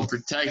was still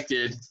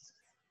protected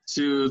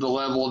to the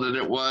level that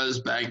it was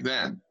back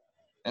then.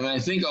 And I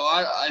think a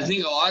lot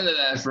of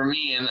that for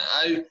me, and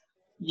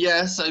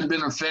yes, I've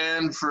been a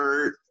fan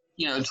for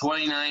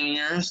 29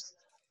 years,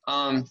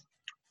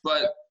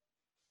 but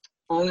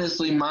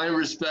honestly, my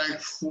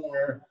respect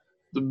for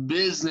the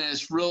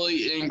business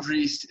really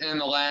increased in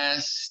the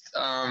last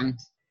 10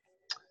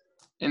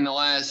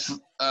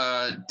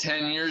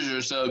 years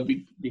or so,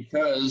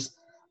 because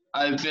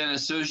I've been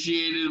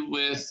associated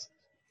with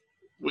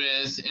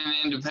an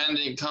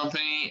independent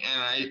company,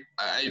 and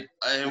I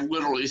have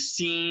literally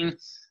seen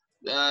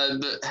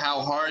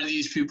how hard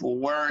these people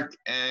work,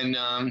 and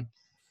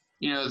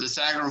the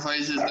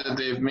sacrifices that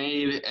they've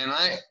made. And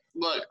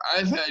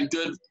I've had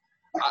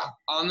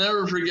I'll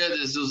never forget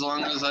this as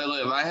long as I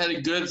live. I had a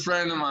good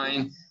friend of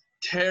mine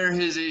tear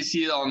his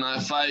ACL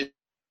not 5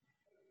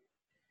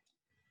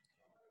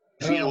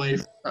 feet away.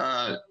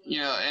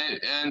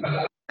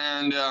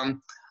 And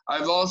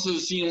I've also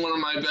seen one of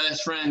my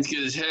best friends get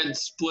his head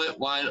split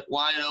wide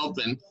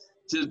open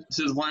to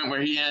the point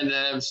where he had to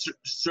have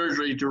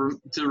surgery to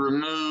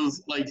remove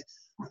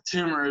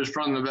tumors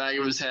from the back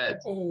of his head.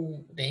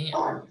 Oh,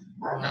 damn.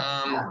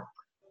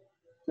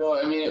 So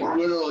I mean, it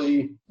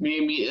literally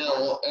made me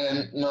ill,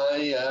 and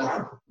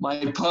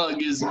my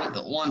pug is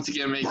once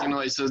again making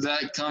noise. So if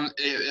that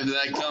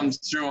comes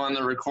through on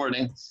the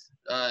recording,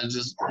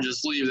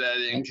 just leave that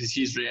in because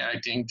he's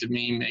reacting to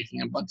me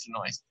making a bunch of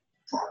noise.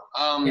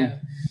 Yeah.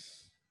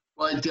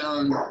 But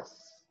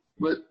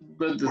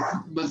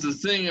the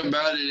thing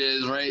about it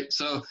is, right?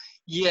 So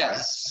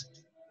yes,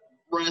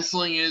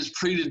 wrestling is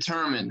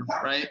predetermined,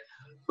 right?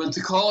 But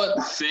to call it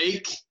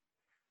fake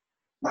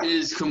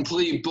is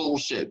complete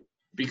bullshit.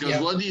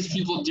 Because what these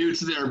people do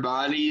to their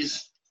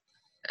bodies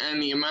and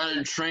the amount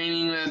of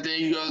training that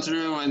they go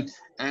through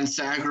and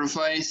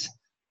sacrifice,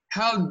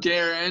 how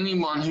dare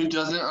anyone who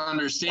doesn't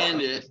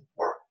understand it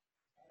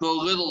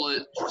belittle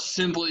it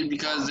simply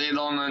because they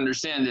don't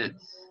understand it.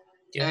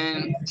 Yeah.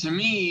 And to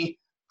me,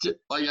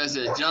 like I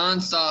said, John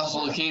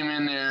Stossel came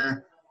in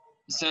there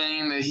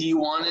saying that he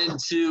wanted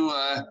to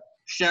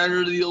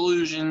shatter the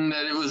illusion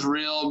that it was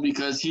real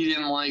because he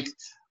didn't like,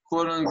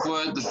 quote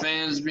unquote, the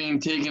fans being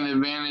taken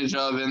advantage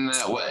of in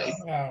that way.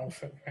 Wow,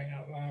 for crying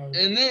out loud.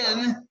 And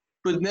then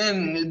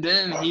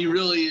he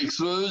really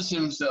exposed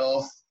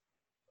himself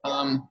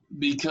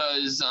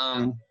because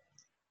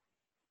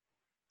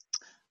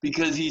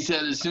he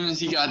said as soon as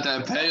he got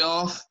that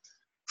payoff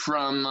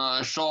from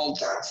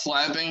Schultz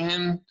slapping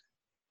him,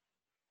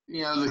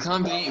 you know, the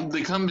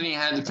company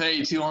had to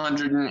pay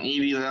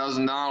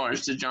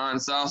 $280,000 to John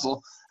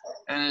Stossel,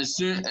 and as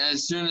soon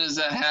as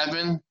that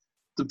happened,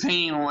 the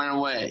pain went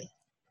away.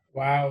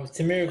 Wow, it's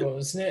a miracle,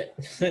 isn't it?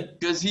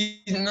 Because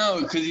he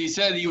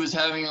said he was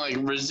having like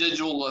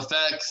residual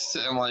effects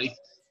and like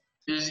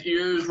his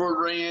ears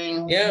were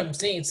ringing. Yeah, I'm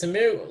saying it's a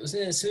miracle,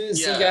 isn't it? As soon as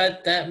he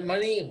got that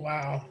money,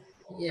 wow.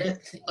 Yeah,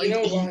 like, you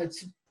know what?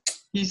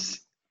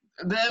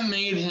 That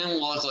made him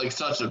look like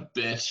such a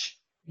bitch.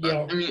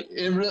 Yeah. I mean,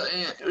 it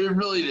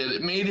really did.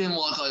 It made him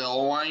look like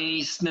a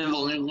whiny,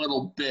 sniveling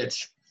little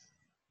bitch.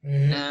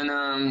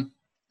 Mm-hmm.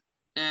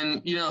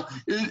 And you know,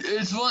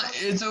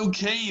 it's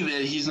okay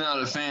that he's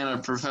not a fan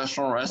of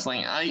professional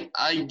wrestling. I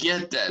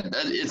get that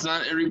it's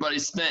not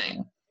everybody's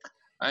thing.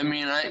 I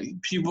mean,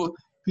 people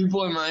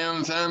in my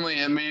own family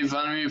have made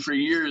fun of me for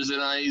years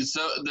that I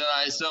so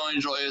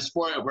enjoy a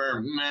sport where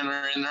men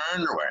are in their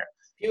underwear.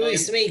 People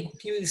used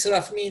to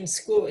laugh at me in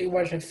school. You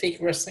watch a fake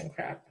wrestling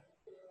crap.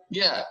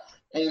 Yeah,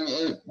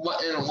 and while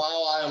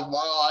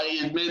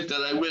I admit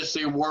that I wish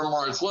they wore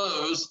more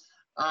clothes,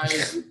 I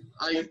can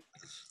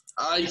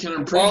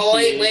appreciate. Oh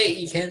wait!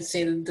 You can't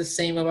say the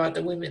same about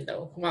the women,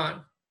 though. Come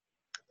on.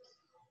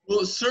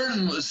 Well,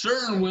 certain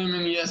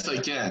women, yes, I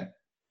can.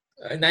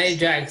 Nia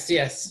Jax,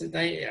 yes,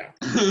 yeah.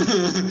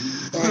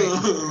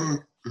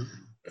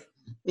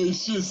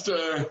 It's just,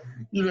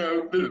 you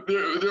know,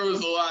 there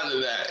was a lot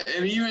of that,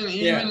 and even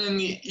in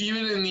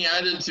the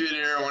Attitude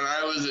Era when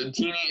I was a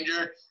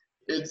teenager,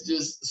 it's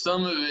just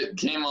some of it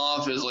came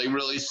off as like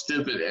really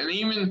stupid, and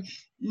even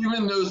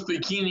those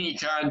bikini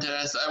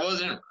contests, I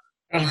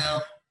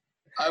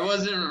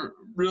wasn't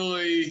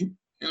really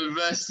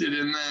invested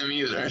in them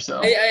either.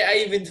 So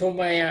I even told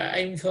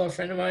a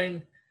friend of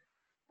mine,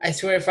 I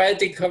swear if I had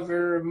to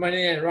cover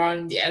Monday Night Raw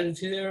in the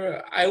Attitude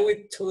Era, I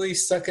would totally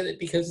suck at it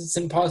because it's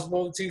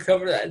impossible to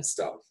cover that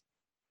stuff.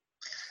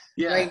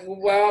 Yeah. Like,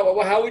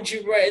 well, how would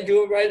you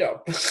do a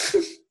write-up?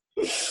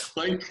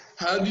 Like,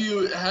 how do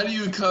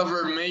you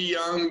cover Mae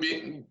Young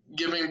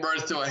giving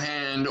birth to a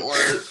hand, or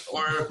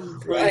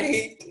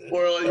right,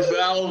 or like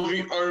Val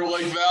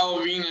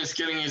Venus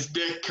getting his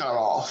dick cut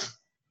off?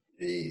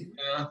 You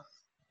know?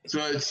 So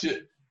it's,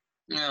 you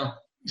know,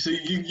 so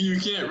you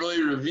can't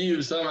really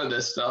review some of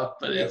this stuff,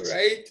 but it's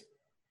right.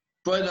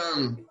 But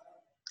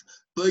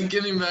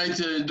getting back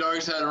to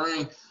Dark Side of the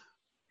Ring.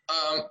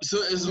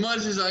 So as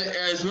much as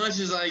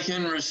I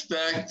can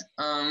respect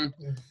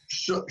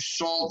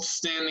Schultz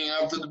standing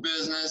up for the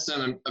business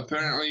and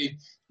apparently,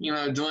 you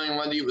know, doing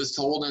what he was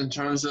told in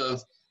terms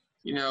of,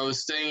 you know,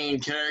 staying in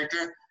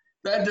character,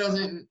 that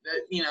doesn't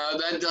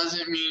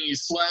mean you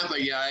slap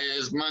a guy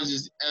as much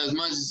as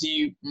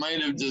he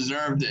might have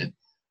deserved it.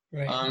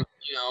 Right.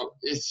 You know,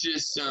 it's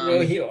just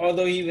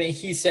although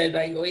he said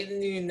like, he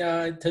didn't even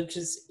touch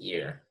his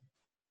ear.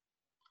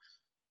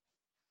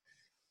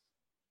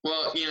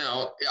 Well, you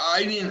know,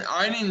 I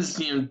didn't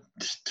see him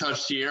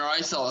touch the air. I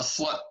saw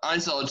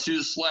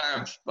two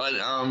slaps, but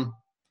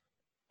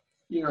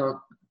you know,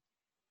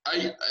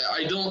 I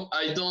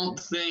don't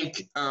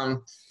think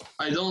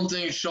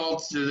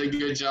Schultz did a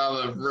good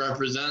job of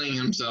representing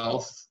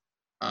himself.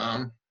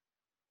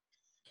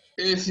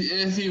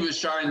 If he was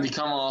trying to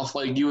come off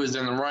like he was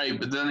in the right,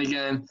 but then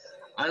again,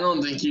 I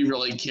don't think he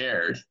really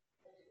cared.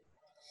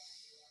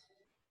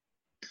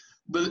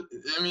 But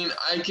I mean,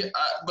 I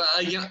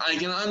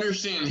can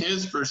understand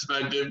his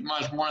perspective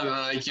much more than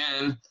I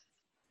can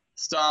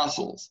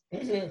Stossel's.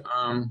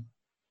 Mm-hmm.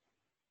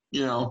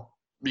 You know,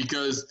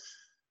 because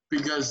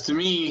to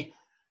me,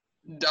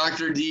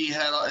 Dr. D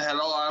had a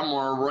lot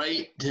more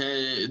right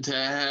to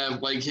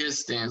have like his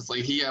stance.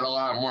 Like he had a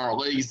lot more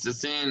legs to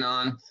stand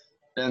on,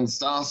 than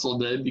Stossel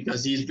did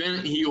because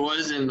he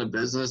was in the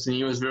business and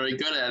he was very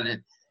good at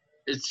it.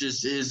 It's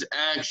just his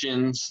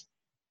actions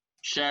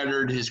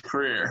shattered his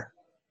career.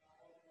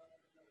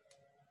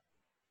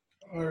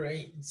 All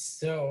right,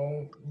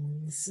 so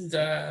this is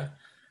don't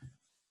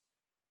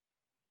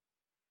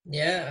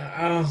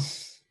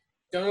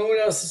know what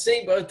else to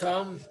say, but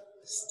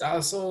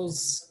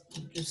Stossel's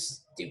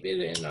just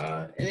stupid, and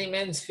Eddie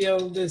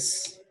Mansfield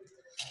is,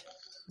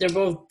 they're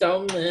both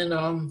dumb,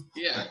 and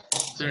Yeah,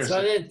 that's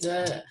about seriously.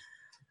 it.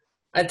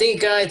 I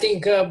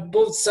think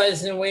both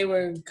sides in a way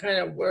were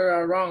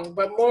wrong,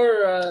 but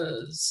more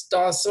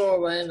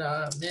Stossel and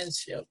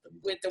Mansfield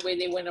with the way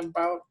they went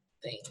about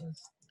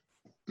things.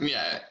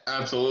 Yeah,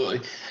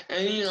 absolutely.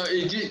 And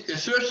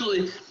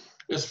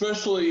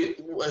especially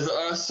with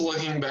us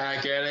looking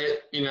back at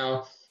it,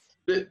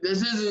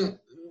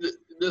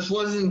 this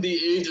wasn't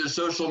the age of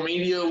social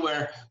media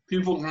where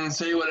people can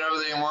say whatever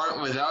they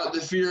want without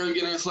the fear of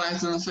getting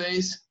slapped in the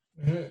face.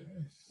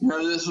 Mm-hmm.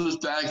 This was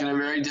back in a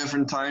very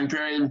different time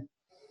period.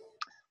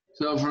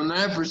 So from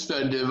that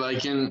perspective,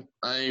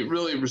 I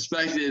really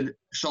respected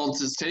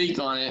Schultz's take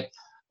on it.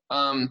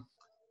 But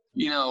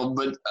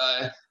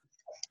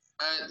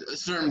at a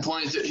certain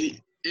point,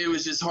 it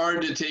was just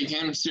hard to take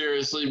him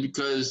seriously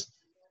because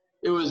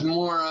it was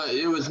more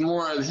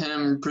of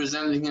him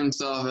presenting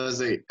himself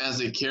as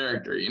a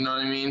character. You know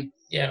what I mean?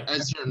 Yeah.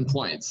 At certain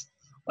points,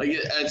 like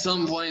at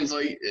some points,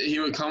 like he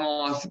would come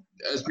off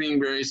as being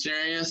very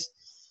serious,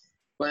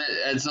 but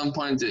at some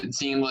points it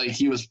seemed like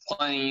he was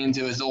playing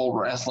into his old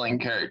wrestling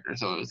character,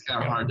 so it was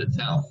kind of hard to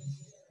tell.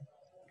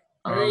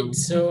 All right,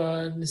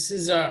 so this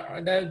is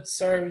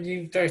that's our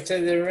review of Dark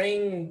Side of the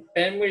Ring.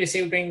 Ben, what do you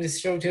say we bring this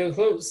show to a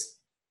close?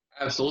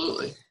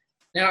 Absolutely.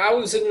 Now, I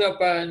was looking up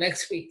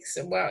next week.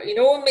 So, wow, you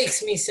know what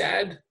makes me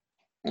sad?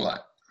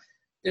 What?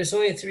 There's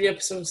only 3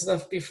 episodes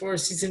left before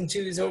season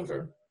 2 is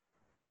over.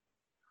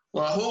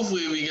 Well,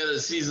 hopefully we get a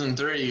season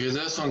 3 because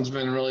this one's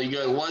been really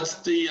good. What's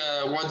the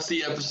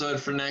episode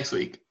for next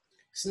week?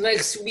 So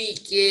next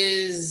week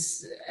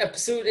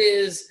episode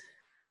is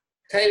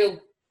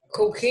titled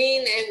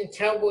 "Cocaine and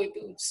Cowboy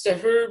Boots," the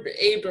Herb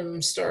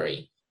Abrams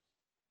story.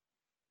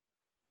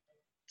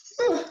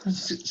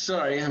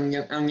 Sorry, I'm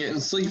getting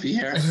sleepy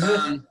here.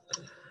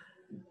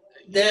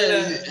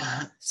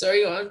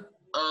 Sorry, go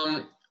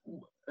on.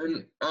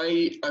 And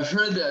I've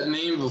heard that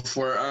name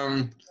before.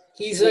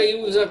 He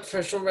was a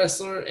professional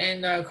wrestler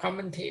and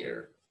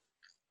commentator.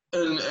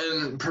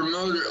 And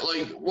promoter.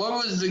 Like, what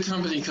was the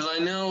company? Because I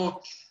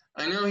know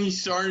he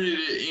started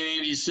it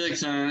in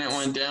 '86 and then it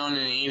went down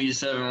in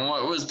 '87.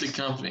 What was the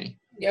company?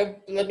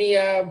 Yep, let me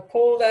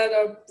pull that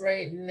up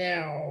right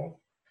now.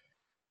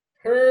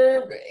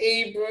 Herb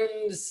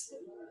Abrams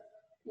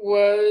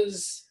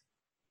was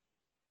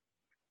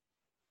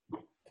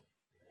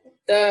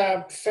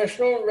the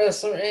professional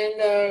wrestler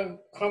and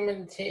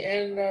commentator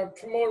and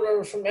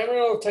promoter from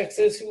Amarillo,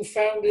 Texas, who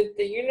founded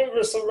the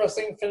Universal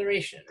Wrestling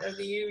Federation, or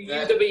the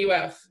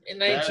UWF, in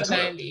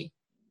 1990.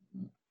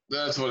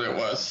 That's what it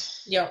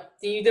was. Yeah,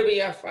 the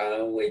UWF,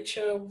 which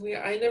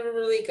I never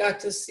really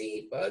got to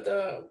see, but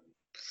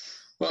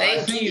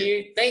thank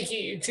you,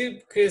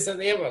 YouTube, because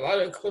they have a lot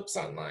of clips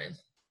online.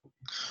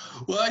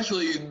 Well,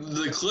 actually,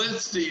 the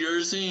clips that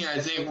you're seeing, I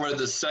think, were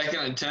the second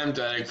attempt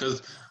at it, because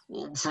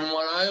from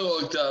what I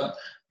looked up,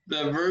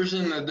 the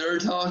version that they're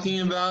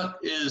talking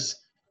about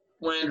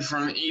went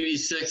from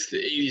 '86 to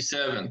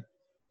 '87,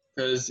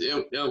 because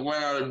it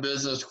went out of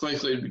business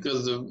quickly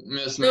because of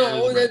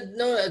mismanagement.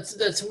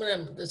 That's when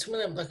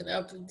I'm looking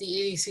up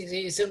the '86,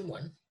 '87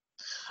 one.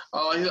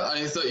 Oh,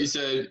 I thought you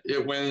said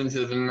it went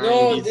into the '90s.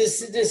 No,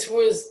 this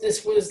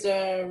was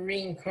the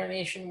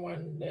reincarnation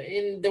one,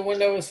 the one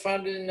that was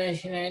founded in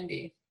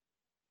 1990.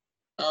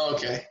 Oh,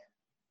 okay.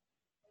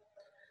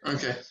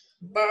 Okay.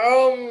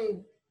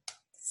 But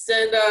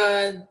then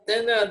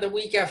the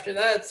week after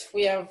that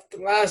we have the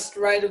last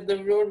ride of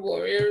the Road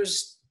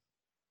Warriors.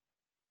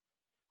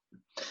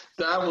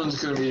 That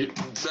one's gonna be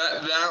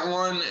that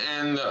one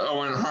and the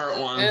Owen Hart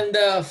one. And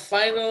the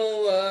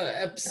final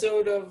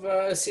episode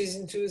of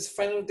season 2 is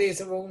Final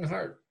Days of Owen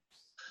Hart.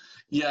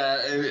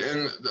 Yeah,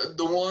 and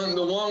the one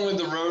with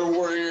the Road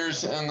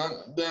Warriors and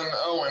then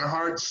Owen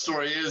Hart's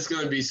story is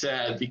gonna be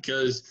sad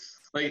because,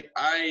 like,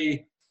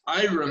 I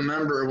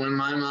remember when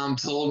my mom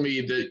told me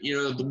that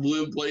the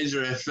blue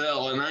blazer had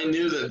fell, and I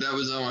knew that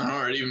was Owen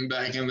Hart even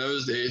back in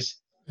those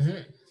days.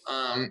 Mm-hmm.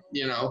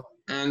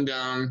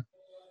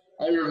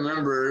 I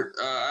remember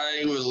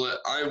I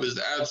was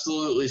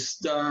absolutely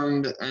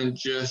stunned and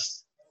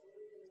just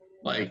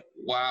like,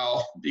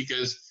 wow,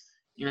 because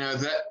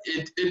that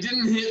it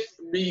didn't hit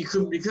me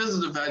because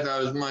of the fact that I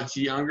was much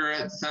younger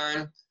at the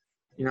time.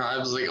 I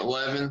was like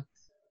 11.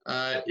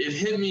 It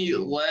hit me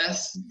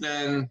less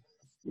than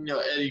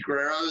Eddie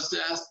Guerrero's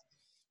death,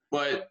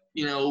 but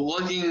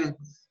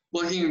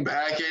looking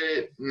back at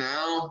it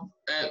now,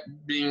 at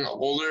being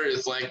older,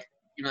 it's like,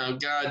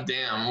 God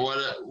damn, what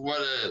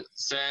a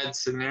sad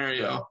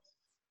scenario.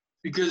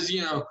 Because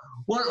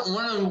one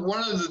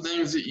of the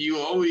things that you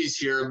always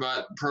hear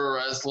about pro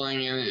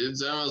wrestling, and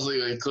it's almost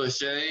like a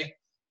cliche,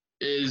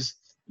 is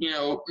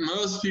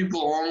most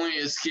people only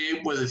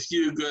escape with a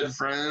few good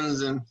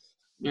friends, and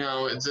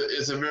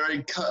it's a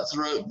very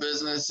cutthroat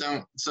business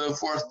and so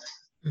forth.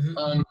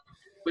 Mm-hmm.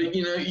 But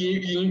you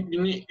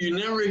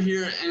never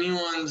hear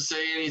anyone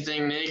say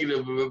anything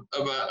negative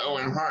about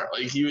Owen Hart.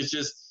 Like, he was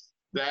just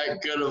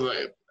that good of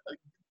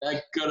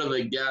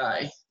a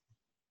guy.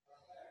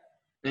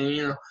 And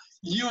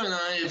you and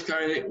I have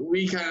kind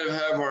of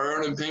have our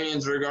own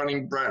opinions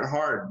regarding Bret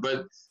Hart,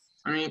 but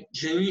I mean,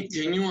 can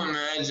you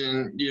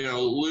imagine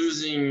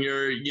losing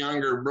your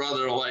younger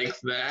brother like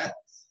that?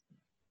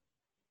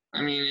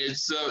 I mean,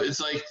 it's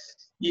like,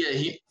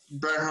 yeah,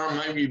 Bret Hart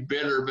might be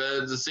bitter,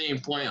 but at the same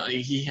point, like,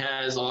 he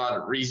has a lot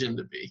of reason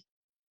to be.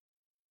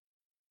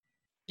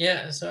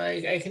 Yeah, so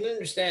I can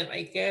understand,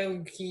 like,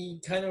 he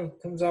kind of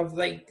comes off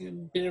like a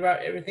bit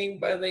about everything,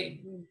 but like,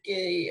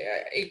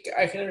 yeah,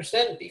 I can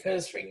understand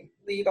because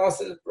he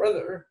lost his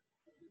brother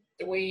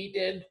the way he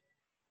did.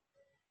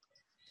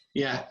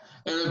 Yeah,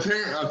 and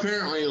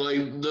apparently,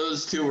 like,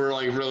 those two were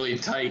like really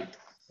tight,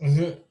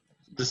 Mm-hmm.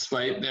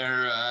 despite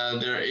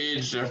their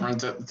age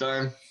difference at the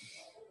time.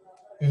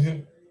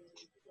 Mm-hmm.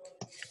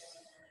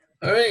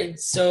 All right,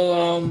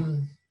 so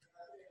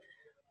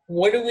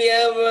what do we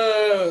have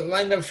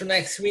lined up for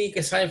next week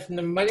aside from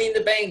the Money in the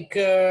Bank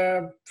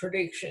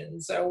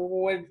predictions?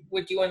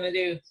 What do you want to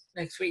do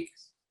next week?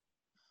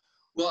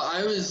 Well,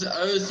 I was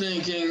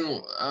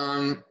thinking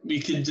we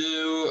could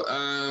do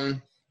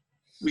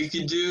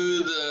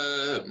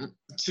the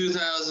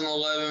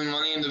 2011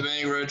 Money in the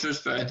Bank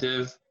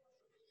retrospective.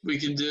 We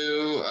could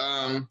do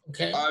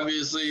Okay.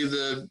 obviously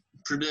the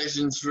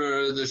predictions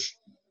for the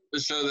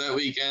show that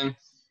weekend.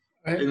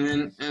 All right.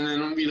 And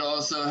then we'd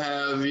also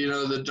have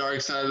the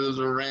Dark Side of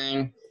the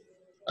Ring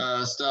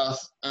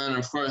stuff, and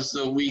of course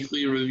the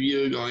weekly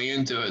review going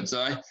into it.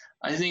 So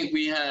I think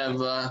we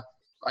have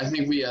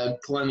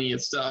plenty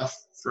of stuff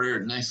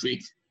for next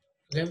week.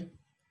 Okay.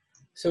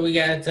 So we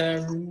got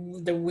the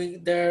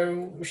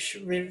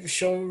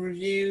show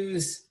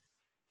reviews,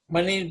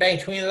 Money in the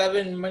Bank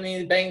 2011, Money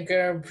in the Bank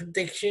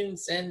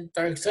predictions, and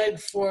Dark Side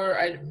 4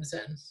 items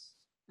then.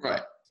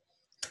 Right.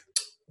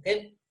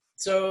 Okay.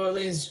 So,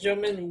 ladies and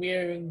gentlemen,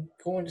 we're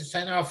going to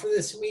sign off for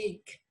this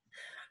week.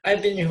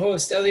 I've been your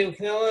host, Elio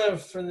Canella,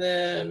 for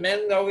the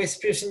Man That Always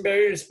Piercing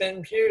Barriers,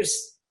 Ben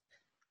Pierce.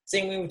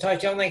 Saying we will talk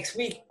to y'all next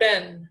week.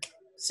 Ben,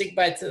 say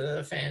goodbye to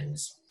the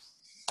fans.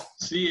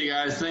 See you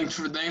guys. Thanks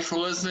for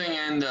listening,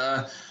 and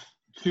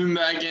tune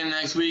back in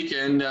next week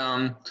and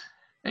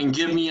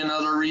give me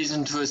another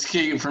reason to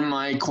escape from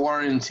my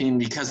quarantine,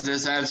 because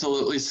this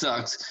absolutely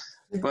sucks.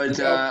 But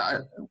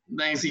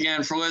thanks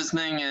again for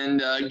listening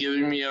and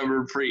giving me a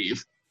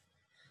reprieve.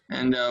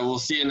 And we'll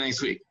see you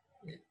next week.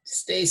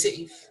 Stay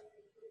safe.